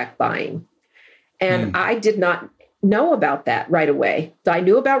contract buying. And I did not know about that right away. I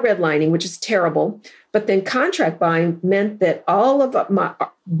knew about redlining, which is terrible. But then contract buying meant that all of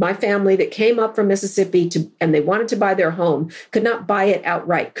my family that came up from Mississippi and they wanted to buy their home could not buy it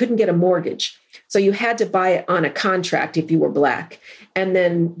outright, couldn't get a mortgage. So you had to buy it on a contract if you were Black. And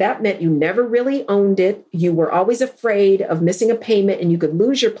then that meant you never really owned it. You were always afraid of missing a payment and you could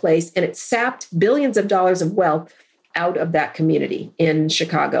lose your place. And it sapped billions of dollars of wealth out of that community in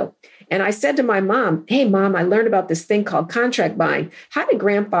Chicago. And I said to my mom, hey, Mom, I learned about this thing called contract buying. How did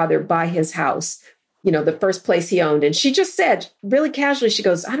grandfather buy his house? the first place he owned. And she just said really casually, she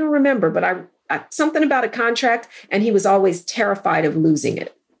goes, I don't remember, but something about a contract. And he was always terrified of losing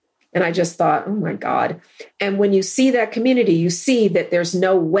it. And I just thought, oh my God. And when you see that community, you see that there's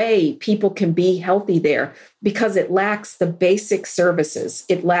no way people can be healthy there because it lacks the basic services.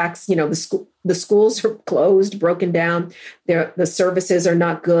 It lacks, the schools are closed, broken down. The services are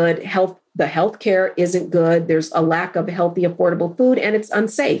not good. The healthcare isn't good. There's a lack of healthy, affordable food, and it's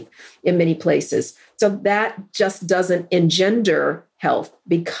unsafe in many places. So that just doesn't engender health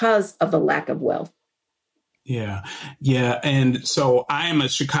because of the lack of wealth. Yeah. Yeah. And so I am a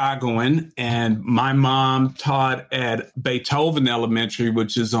Chicagoan, and my mom taught at Beethoven Elementary,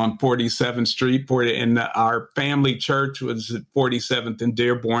 which is on 47th Street, and our family church was at 47th and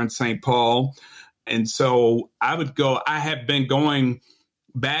Dearborn, St. Paul. And so I have been going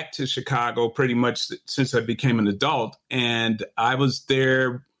back to Chicago pretty much since I became an adult. And I was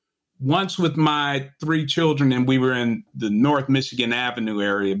there once with my 3 children, and we were in the North Michigan Avenue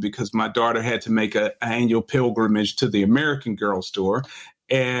area because my daughter had to make an annual pilgrimage to the American Girl store.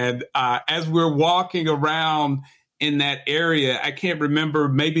 And as we're walking around in that area, I can't remember,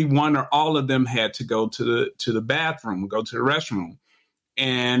 maybe one or all of them had to go to the bathroom, go to the restroom.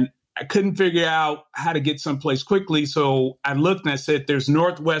 And I couldn't figure out how to get someplace quickly. So I looked and I said, there's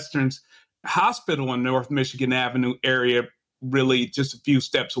Northwestern's hospital in North Michigan Avenue area, really just a few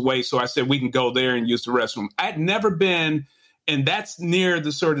steps away. So I said, we can go there and use the restroom. I'd never been, and that's near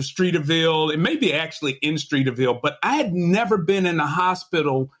the sort of Streeterville. It may be actually in Streeterville, but I had never been in a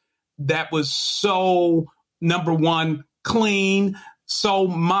hospital that was so, number one, clean, so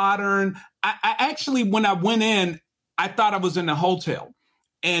modern. I actually, when I went in, I thought I was in a hotel.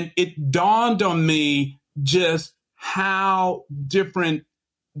 And it dawned on me just how different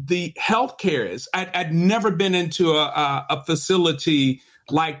the healthcare is. I'd never been into a facility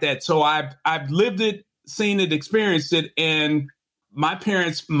like that. So I've lived it, seen it, experienced it. And my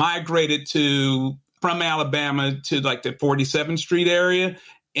parents migrated from Alabama to like the 47th Street area.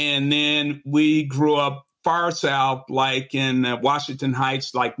 And then we grew up far south, like in Washington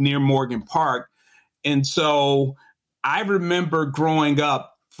Heights, like near Morgan Park. And so I remember growing up,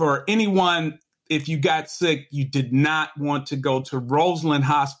 for anyone, if you got sick, you did not want to go to Roseland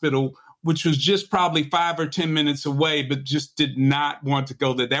Hospital, which was just probably 5 or 10 minutes away, but just did not want to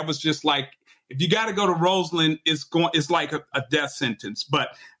go there. That was just like, if you got to go to Roseland, it's like a death sentence. But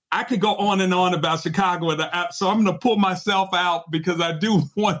I could go on and on about Chicago. So I'm going to pull myself out because I do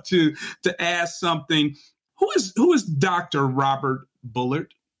want to ask something. Who is Dr. Robert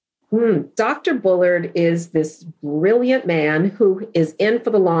Bullard? Dr. Bullard is this brilliant man who is in for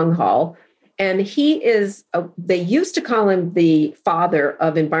the long haul. And he is, they used to call him the father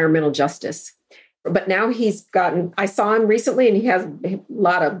of environmental justice. But now I saw him recently and he has a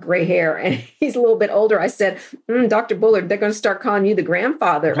lot of gray hair and he's a little bit older. I said, Dr. Bullard, they're going to start calling you the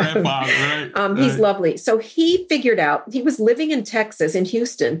grandfather. Right. He's lovely. So he figured out, he was living in Texas, in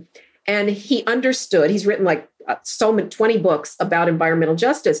Houston, and he understood, he's written like 20 books about environmental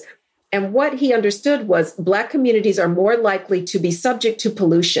justice. And what he understood was Black communities are more likely to be subject to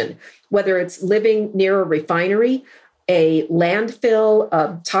pollution, whether it's living near a refinery, a landfill,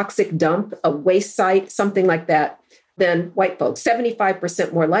 a toxic dump, a waste site, something like that, than white folks,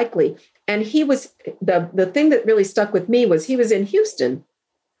 75% more likely. And he was, the thing that really stuck with me was he was in Houston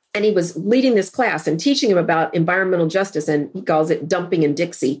and he was leading this class and teaching him about environmental justice, and he calls it dumping in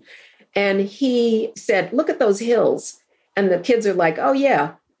Dixie. And he said, look at those hills. And the kids are like, oh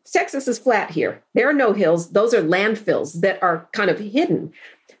yeah, Texas is flat here. There are no hills. Those are landfills that are kind of hidden.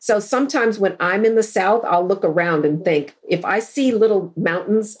 So sometimes when I'm in the South, I'll look around and think, if I see little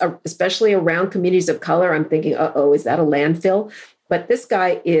mountains, especially around communities of color, I'm thinking, is that a landfill? But this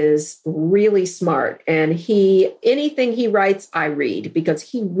guy is really smart. And anything he writes, I read because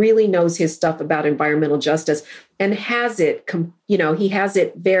he really knows his stuff about environmental justice and has it,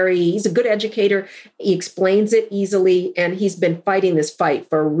 he's a good educator. He explains it easily. And he's been fighting this fight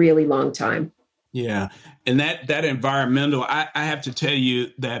for a really long time. Yeah. And that environmental, I have to tell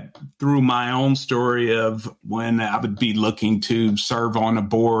you that through my own story of when I would be looking to serve on a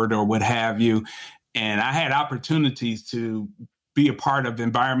board or what have you, and I had opportunities to be a part of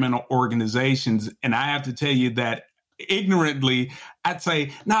environmental organizations. And I have to tell you that ignorantly, I'd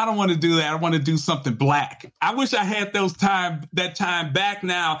say, no, I don't want to do that. I want to do something Black. I wish I had that time back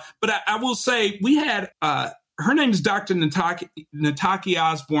now. But I will say we had, her name is Dr. Nataki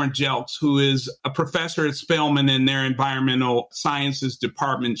Osborne-Jelks, who is a professor at Spelman in their environmental sciences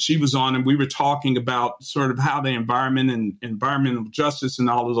department. She was on, and we were talking about sort of how the environment and environmental justice and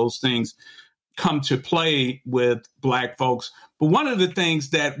all of those things come to play with Black folks. But one of the things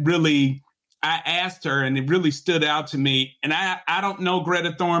that really I asked her, and it really stood out to me. And I don't know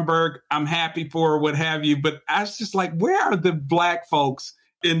Greta Thunberg. I'm happy for her, what have you. But I was just like, where are the Black folks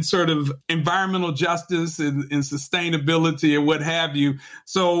in sort of environmental justice and sustainability and what have you?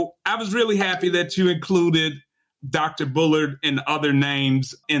 So I was really happy that you included Dr. Bullard and other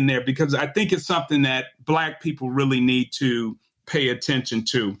names in there, because I think it's something that Black people really need to pay attention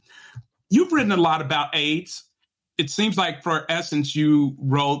to. You've written a lot about AIDS. It seems like, for Essence, you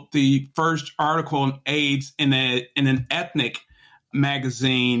wrote the first article on AIDS in an ethnic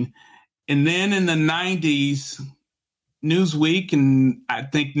magazine. And then in the 90s, Newsweek and I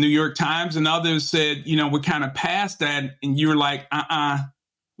think New York Times and others said, we're kind of past that. And you were like,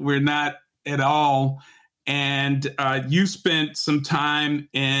 we're not at all. And you spent some time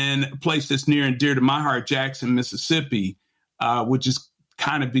in a place that's near and dear to my heart, Jackson, Mississippi, which has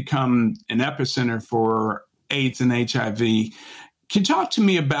kind of become an epicenter for AIDS and HIV. Can you talk to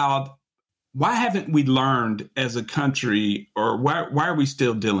me about why haven't we learned as a country, or why are we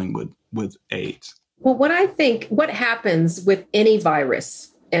still dealing with AIDS? Well, what happens with any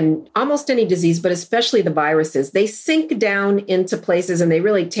virus and almost any disease, but especially the viruses, they sink down into places and they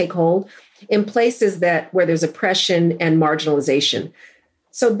really take hold in places where there's oppression and marginalization.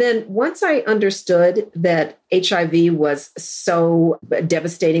 So then once I understood that HIV was so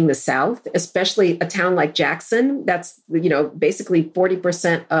devastating the South, especially a town like Jackson, that's, basically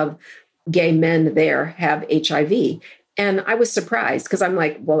 40% of gay men there have HIV. And I was surprised because I'm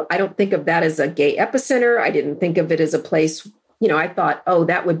like, well, I don't think of that as a gay epicenter. I didn't think of it as a place, I thought, oh,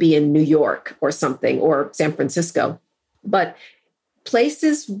 that would be in New York or something, or San Francisco. But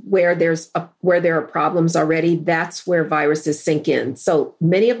places where there are problems already, that's where viruses sink in. So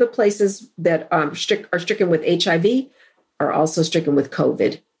many of the places that are stricken with HIV are also stricken with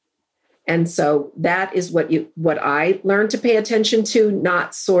COVID. And so that is what I learned to pay attention to,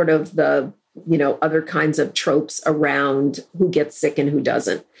 not sort of the other kinds of tropes around who gets sick and who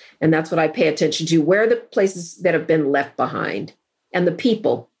doesn't. And that's what I pay attention to. Where are the places that have been left behind, and the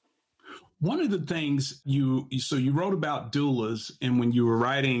people. One of the things you wrote about doulas, and when you were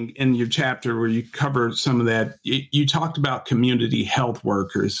writing in your chapter where you covered some of that, you talked about community health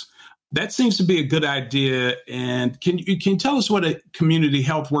workers. That seems to be a good idea. And can you tell us what a community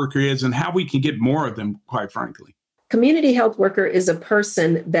health worker is and how we can get more of them, quite frankly? Community health worker is a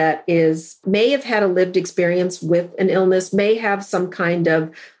person that may have had a lived experience with an illness, may have some kind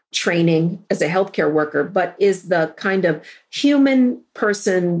of training as a healthcare worker, but is the kind of human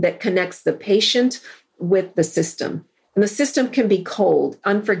person that connects the patient with the system. And the system can be cold,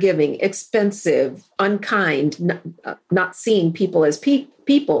 unforgiving, expensive, unkind, not seeing people as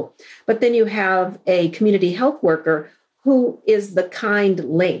people. But then you have a community health worker who is the kind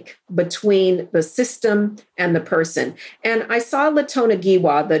link between the system and the person. And I saw Latona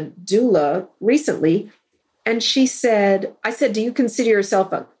Giwa, the doula, recently, and I said, do you consider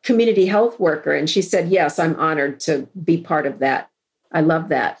yourself a community health worker? And she said, yes, I'm honored to be part of that. I love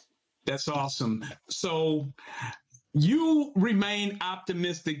that. That's awesome. So you remain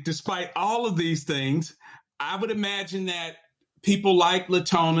optimistic despite all of these things. I would imagine that people like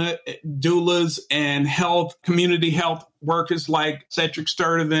Latona, doulas, and community health workers like Cedric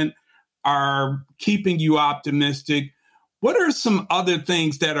Sturdivant are keeping you optimistic. What are some other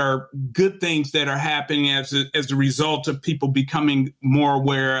things that are good things that are happening as a result of people becoming more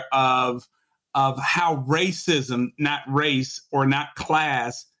aware of how racism, not race or not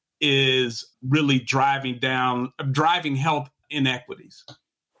class, is really driving health inequities?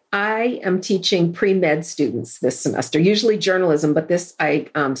 I am teaching pre-med students this semester, usually journalism, but this I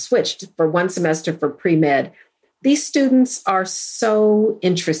switched for one semester for pre-med. These students are so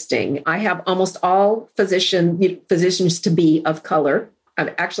interesting. I have almost all physicians to be of color.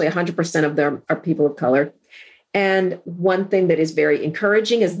 Actually, 100% of them are people of color. And one thing that is very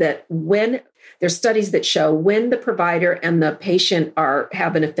encouraging is that when there's studies that show when the provider and the patient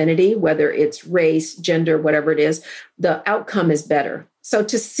have an affinity, whether it's race, gender, whatever it is, the outcome is better. So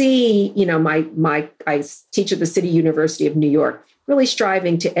to see, I teach at the City University of New York, really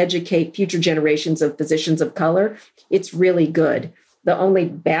striving to educate future generations of physicians of color, it's really good. The only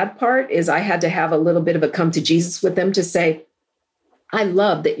bad part is I had to have a little bit of a come to Jesus with them to say, I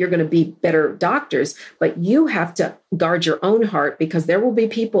love that you're going to be better doctors, but you have to guard your own heart, because there will be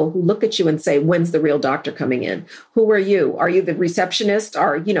people who look at you and say, when's the real doctor coming in? Who are you? Are you the receptionist?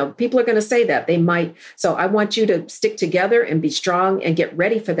 People are going to say that. They might. So I want you to stick together and be strong and get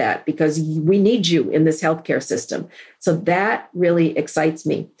ready for that, because we need you in this healthcare system. So that really excites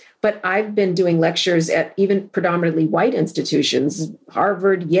me. But I've been doing lectures at even predominantly white institutions,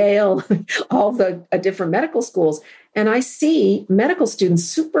 Harvard, Yale, all the different medical schools. And I see medical students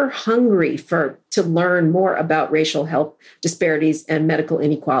super hungry to learn more about racial health disparities and medical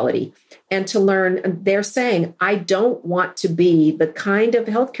inequality. And to learn, they're saying, I don't want to be the kind of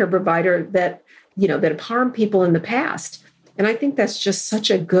healthcare provider that have harmed people in the past. And I think that's just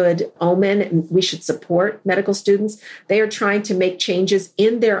such a good omen, and we should support medical students. They are trying to make changes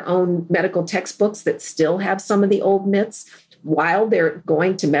in their own medical textbooks that still have some of the old myths while they're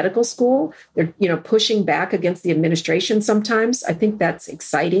going to medical school. They're, pushing back against the administration sometimes. I think that's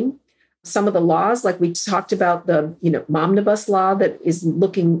exciting. Some of the laws, like we talked about the, omnibus law that is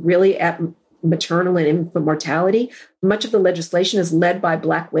looking really at maternal and infant mortality. Much of the legislation is led by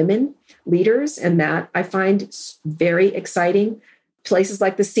Black women leaders, and that I find very exciting. Places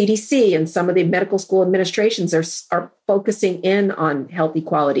like the CDC and some of the medical school administrations are focusing in on health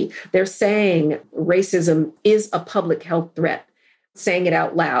equality. They're saying racism is a public health threat, saying it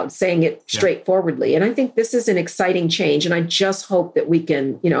out loud, saying it straightforwardly. And I think this is an exciting change. And I just hope that we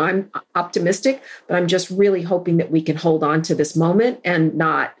can, I'm optimistic, but I'm just really hoping that we can hold on to this moment and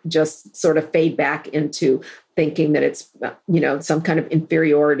not just sort of fade back into thinking that it's, some kind of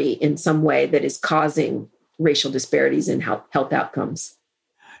inferiority in some way that is causing racial disparities in health outcomes.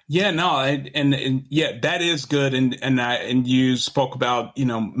 Yeah, no, and yeah, that is good. And you spoke about,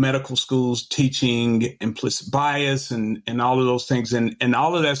 medical schools teaching implicit bias and all of those things. And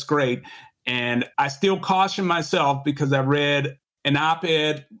all of that's great. And I still caution myself because I read an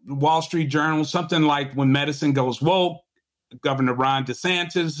op-ed, Wall Street Journal, something like when medicine goes woke. Governor Ron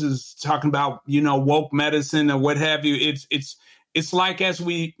DeSantis is talking about, woke medicine or what have you. It's like as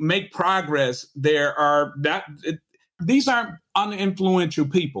we make progress, these aren't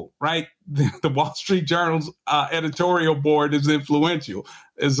uninfluential people, right? The Wall Street Journal's editorial board is influential.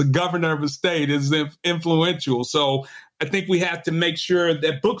 As the governor of a state is influential. So I think we have to make sure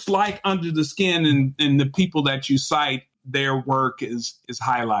that books like Under the Skin and the people that you cite, their work is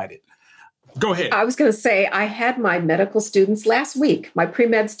highlighted. Go ahead. I was going to say, I had my medical students last week, my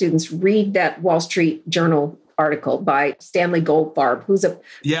pre-med students, read that Wall Street Journal article by Stanley Goldfarb, who's a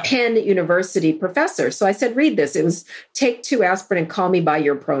Penn University professor. So I said, read this. It was take 2 aspirin and call me by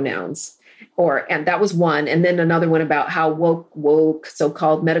your pronouns. And that was one. And then another one about how woke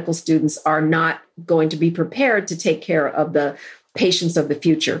so-called medical students are not going to be prepared to take care of the patients of the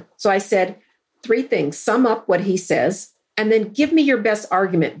future. So I said 3 things, sum up what he says, and then give me your best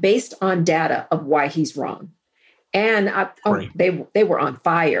argument based on data of why he's wrong. And they were on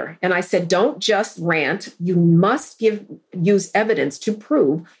fire. And I said, don't just rant. You must use evidence to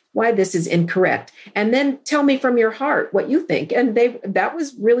prove why this is incorrect. And then tell me from your heart what you think. And that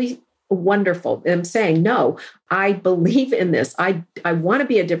was really wonderful. Them saying, no, I believe in this. I want to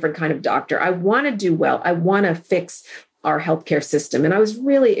be a different kind of doctor. I want to do well. I want to fix our healthcare system. And I was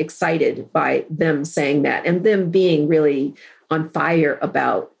really excited by them saying that and them being really on fire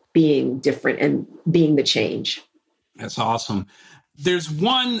about being different and being the change. That's awesome. There's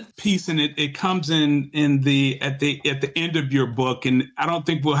one piece, and it comes in at the end of your book, and I don't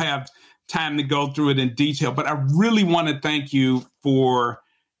think we'll have time to go through it in detail, but I really want to thank you for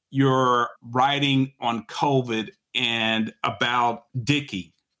your writing on COVID and about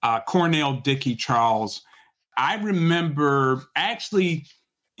Dickie, Cornell Dickie Charles. I remember actually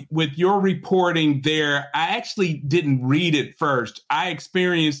with your reporting there, I actually didn't read it first. I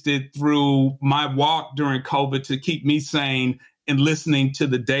experienced it through my walk during COVID to keep me sane and listening to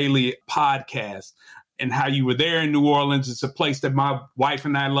the daily podcast and how you were there in New Orleans. It's a place that my wife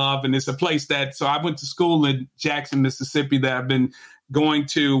and I love. And it's a place so I went to school in Jackson, Mississippi that I've been going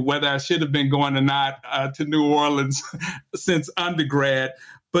to, whether I should have been going or not, to New Orleans since undergrad.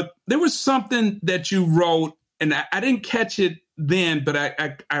 But there was something that you wrote, and I didn't catch it then, but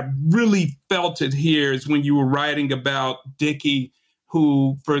I really felt it here is when you were writing about Dickie,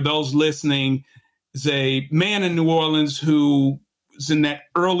 who, for those listening, is a man in New Orleans who was in that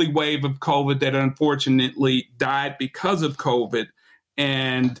early wave of COVID that unfortunately died because of COVID.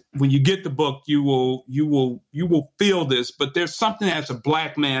 And when you get the book, you will feel this. But there's something as a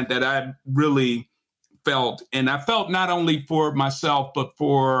Black man that I really felt, and I felt not only for myself but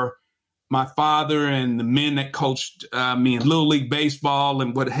for my father and the men that coached me in Little League Baseball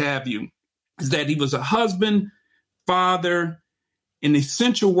and what have you, is that he was a husband, father, an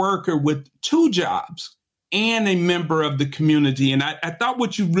essential worker with 2 jobs and a member of the community. And I thought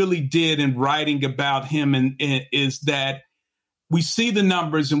what you really did in writing about him is that we see the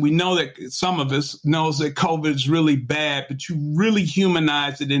numbers and we know that some of us knows that COVID is really bad, but you really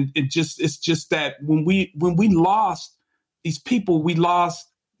humanize it. And it's just that when we lost these people, we lost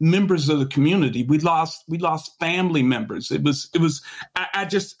members of the community. We lost family members. I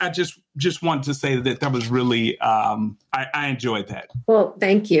just wanted to say that was really, I enjoyed that. Well,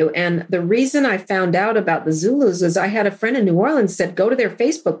 thank you. And the reason I found out about the Zulus is I had a friend in New Orleans said, go to their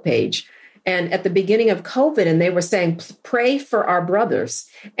Facebook page. And at the beginning of COVID, and they were saying, pray for our brothers.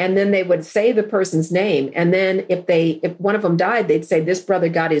 And then they would say the person's name. And then if one of them died, they'd say, this brother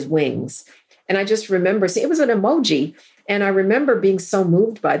got his wings. And I just remember seeing, it was an emoji. And I remember being so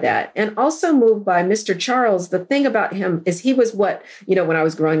moved by that, and also moved by Mr. Charles. The thing about him is he was what, when I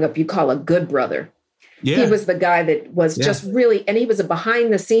was growing up, you call a good brother. Yeah. He was the guy that was just really, and he was a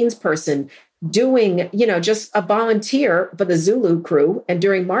behind the scenes person doing, just a volunteer for the Zulu crew. And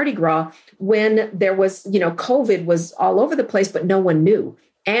during Mardi Gras, when there was, COVID was all over the place, but no one knew.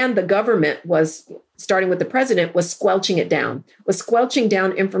 And the government was, starting with the president, was squelching down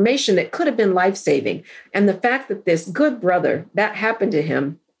information that could have been life-saving. And the fact that this good brother, that happened to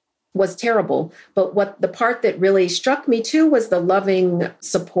him, was terrible. But what the part that really struck me too was the loving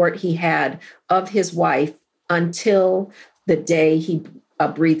support he had of his wife until the day he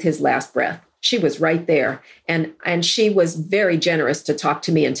breathed his last breath. She was right there. And she was very generous to talk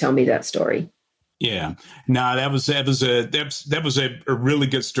to me and tell me that story. Yeah, no, that was a really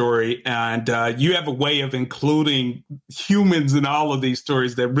good story, and you have a way of including humans in all of these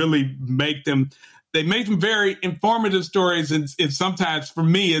stories that really make them very informative stories, and sometimes for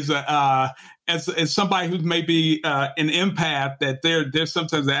me as somebody who's maybe an empath, that there's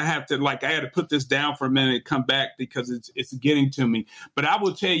sometimes I had to put this down for a minute and come back because it's getting to me. But I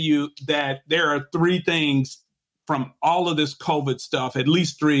will tell you that there are three things from all of this COVID stuff, at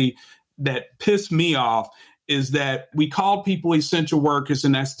least three, that pissed me off. Is that we call people essential workers,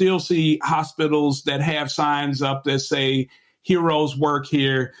 and I still see hospitals that have signs up that say heroes work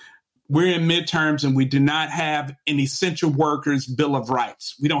here. We're in midterms and we do not have an essential workers bill of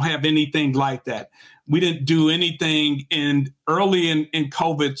rights. We don't have anything like that. We didn't do anything early in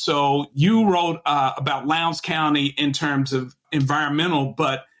COVID. So you wrote about Lowndes County in terms of environmental,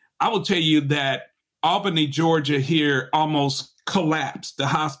 but I will tell you that Albany, Georgia here almost collapsed. The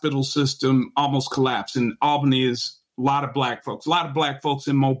hospital system almost collapsed. And Albany is a lot of Black folks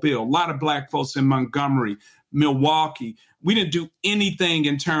in Mobile, a lot of Black folks in Montgomery, Milwaukee. We didn't do anything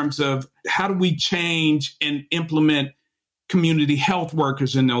in terms of how do we change and implement community health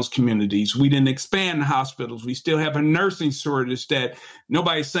workers in those communities. We didn't expand the hospitals. We still have a nursing shortage that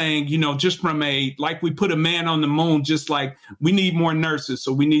nobody's saying, just from like we put a man on the moon, just like we need more nurses.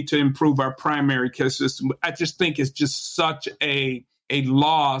 So we need to improve our primary care system. I just think it's just such a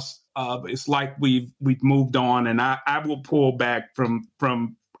loss of, it's like we've moved on, and I will pull back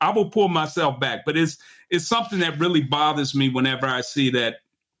I will pull myself back, but it's something that really bothers me whenever I see that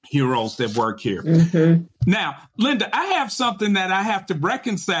heroes that work here. Mm-hmm. Now, Linda, I have something that I have to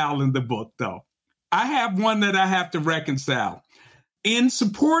reconcile in the book, though. I have one that I have to reconcile. In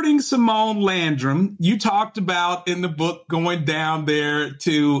supporting Simone Landrum, you talked about in the book going down there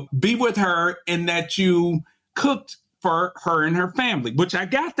to be with her and that you cooked for her and her family, which I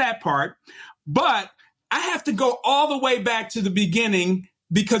got that part. But I have to go all the way back to the beginning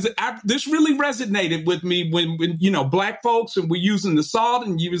because this really resonated with me when Black folks, and we're using the salt,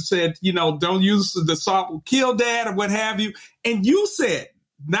 and you said, don't use the salt will kill Dad or what have you. And you said,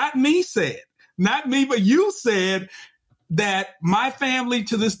 not me, but you said that my family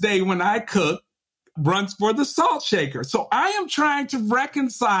to this day, when I cook, runs for the salt shaker. So I am trying to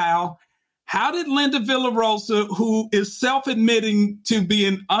reconcile, how did Linda Villarosa, who is self-admitting to be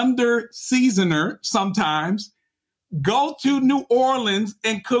an under-seasoner sometimes, go to New Orleans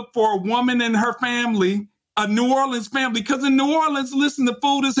and cook for a woman and her family, a New Orleans family? Because in New Orleans, listen, the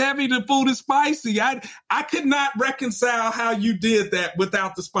food is heavy, the food is spicy. I could not reconcile how you did that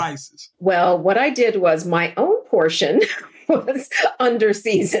without the spices. Well, what I did was my own portion was under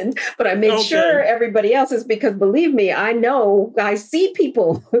seasoned, but I made sure everybody else's, because believe me, I see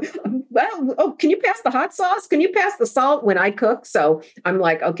people, well, can you pass the hot sauce? Can you pass the salt when I cook? So I'm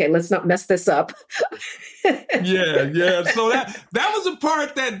like, okay, let's not mess this up. Yeah. So that was a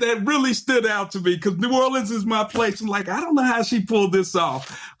part that really stood out to me, because New Orleans is my place. I'm like, I don't know how she pulled this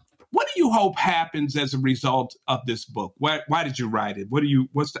off. What do you hope happens as a result of this book? Why did you write it?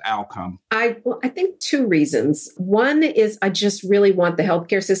 What's the outcome? I think two reasons. One is I just really want the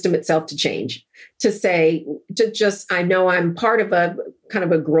healthcare system itself to change, I know I'm part of a kind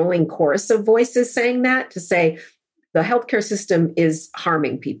of a growing chorus of voices saying that, to say the healthcare system is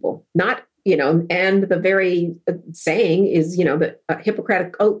harming people, not and the very saying is, the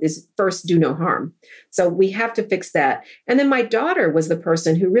Hippocratic oath is first do no harm. So we have to fix that. And then my daughter was the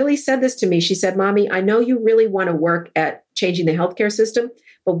person who really said this to me. She said, Mommy, I know you really want to work at changing the healthcare system,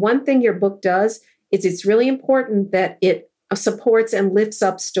 but one thing your book does is it's really important that it supports and lifts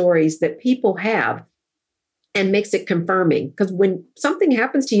up stories that people have and makes it confirming. Because when something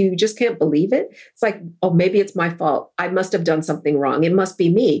happens to you, you just can't believe it. It's like, oh, maybe it's my fault. I must have done something wrong. It must be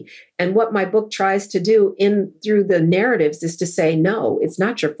me. And what my book tries to do through the narratives is to say, no, it's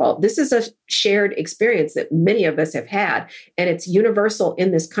not your fault. This is a shared experience that many of us have had, and it's universal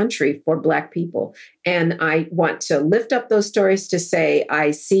in this country for Black people. And I want to lift up those stories to say,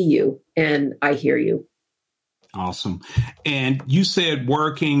 I see you and I hear you. Awesome. And you said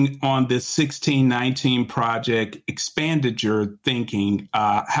working on this 1619 project expanded your thinking.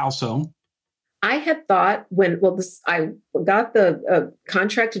 How so? I had thought I got the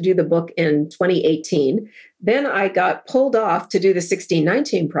contract to do the book in 2018. Then I got pulled off to do the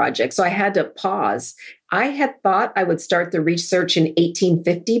 1619 project. So I had to pause. I had thought I would start the research in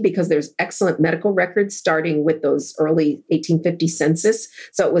 1850 because there's excellent medical records starting with those early 1850 census.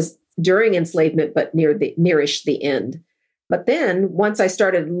 So it was during enslavement, but nearish the end. But then once I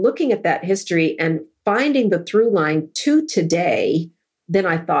started looking at that history and finding the through line to today, then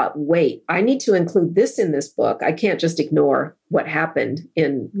I thought, wait, I need to include this in this book. I can't just ignore what happened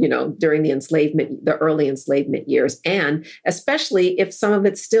during the early enslavement years. And especially if some of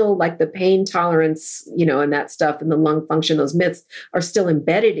it's still like the pain tolerance, and that stuff and the lung function, those myths are still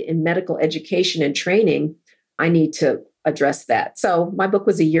embedded in medical education and training, I need to address that. So my book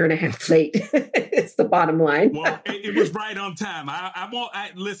was a year and a half late. It's the bottom line. Well, it was right on time.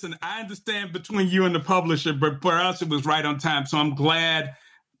 Listen, I understand between you and the publisher, but for us, it was right on time. So I'm glad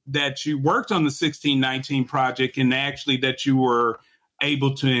that you worked on the 1619 project and actually that you were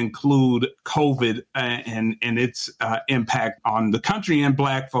able to include COVID and its impact on the country and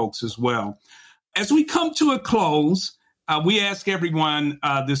Black folks as well. As we come to a close, we ask everyone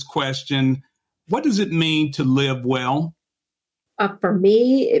this question. What does it mean to live well? For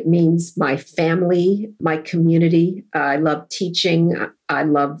me, it means my family, my community. I love teaching. I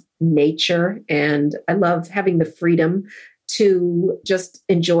love nature. And I love having the freedom to just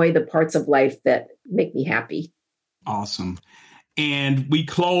enjoy the parts of life that make me happy. Awesome. And we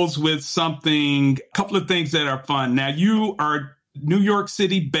close with a couple of things that are fun. Now, you are New York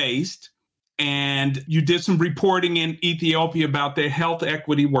City based, and you did some reporting in Ethiopia about their health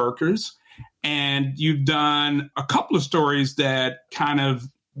equity workers. And you've done a couple of stories that kind of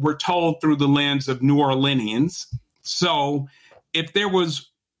were told through the lens of New Orleanians. So if there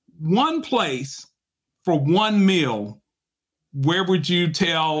was one place for one meal, where would you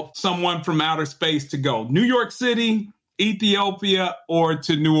tell someone from outer space to go? New York City, Ethiopia, or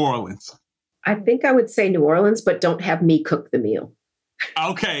to New Orleans? I think I would say New Orleans, but don't have me cook the meal.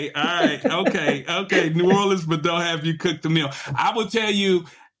 Okay. All right. Okay. New Orleans, but don't have you cook the meal. I will tell you,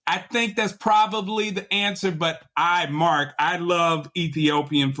 I think that's probably the answer, but I love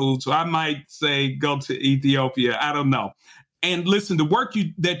Ethiopian food, so I might say go to Ethiopia. I don't know. And listen, the work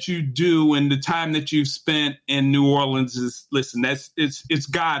that you do and the time that you've spent in New Orleans it's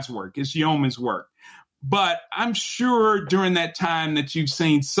God's work. It's yeoman's work. But I'm sure during that time that you've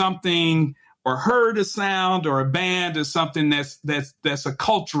seen something or heard a sound or a band or something that's a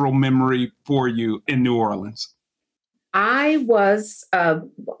cultural memory for you in New Orleans. I was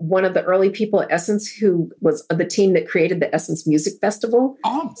one of the early people at Essence who was the team that created the Essence Music Festival.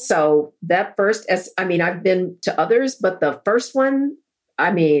 Oh. So that first, I've been to others, but the first one,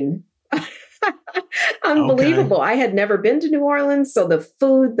 unbelievable. Okay. I had never been to New Orleans. So the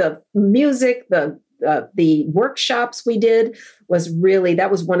food, the music, the workshops we did that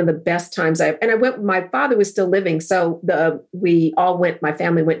was one of the best times I went. My father was still living. So my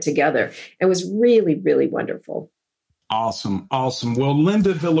family went together. It was really, really wonderful. Awesome. Well,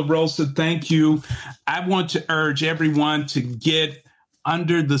 Linda Villarosa, thank you. I want to urge everyone to get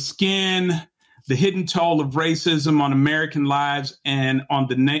under the skin, the hidden toll of racism on American lives and on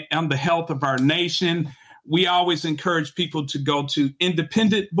the health of our nation. We always encourage people to go to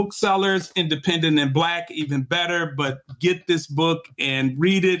independent booksellers, independent and Black, even better, but get this book and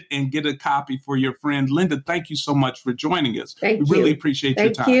read it and get a copy for your friend. Linda, thank you so much for joining us. Thank you. We really appreciate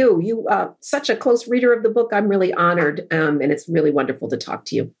your time. Thank you. You are such a close reader of the book. I'm really honored, and it's really wonderful to talk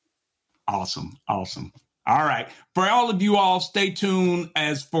to you. Awesome. All right. For all of you all, stay tuned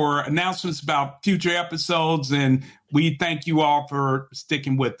as for announcements about future episodes, and we thank you all for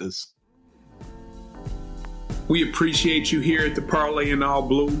sticking with us. We appreciate you here at the Parlay in All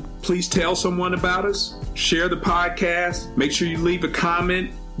Blue. Please tell someone about us, share the podcast, make sure you leave a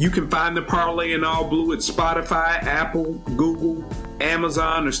comment, You can find the Parlay in All Blue at Spotify, Apple, Google,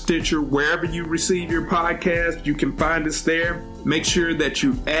 Amazon, or Stitcher. Wherever you receive your podcast, you can find us there. Make sure that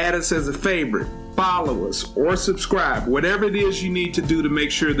you add us as a favorite, follow us, or subscribe. Whatever it is you need to do to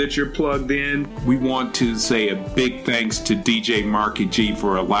make sure that you're plugged in. We want to say a big thanks to DJ Marky G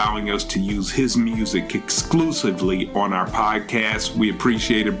for allowing us to use his music exclusively on our podcast. We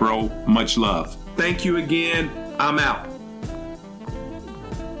appreciate it, bro. Much love. Thank you again. I'm out.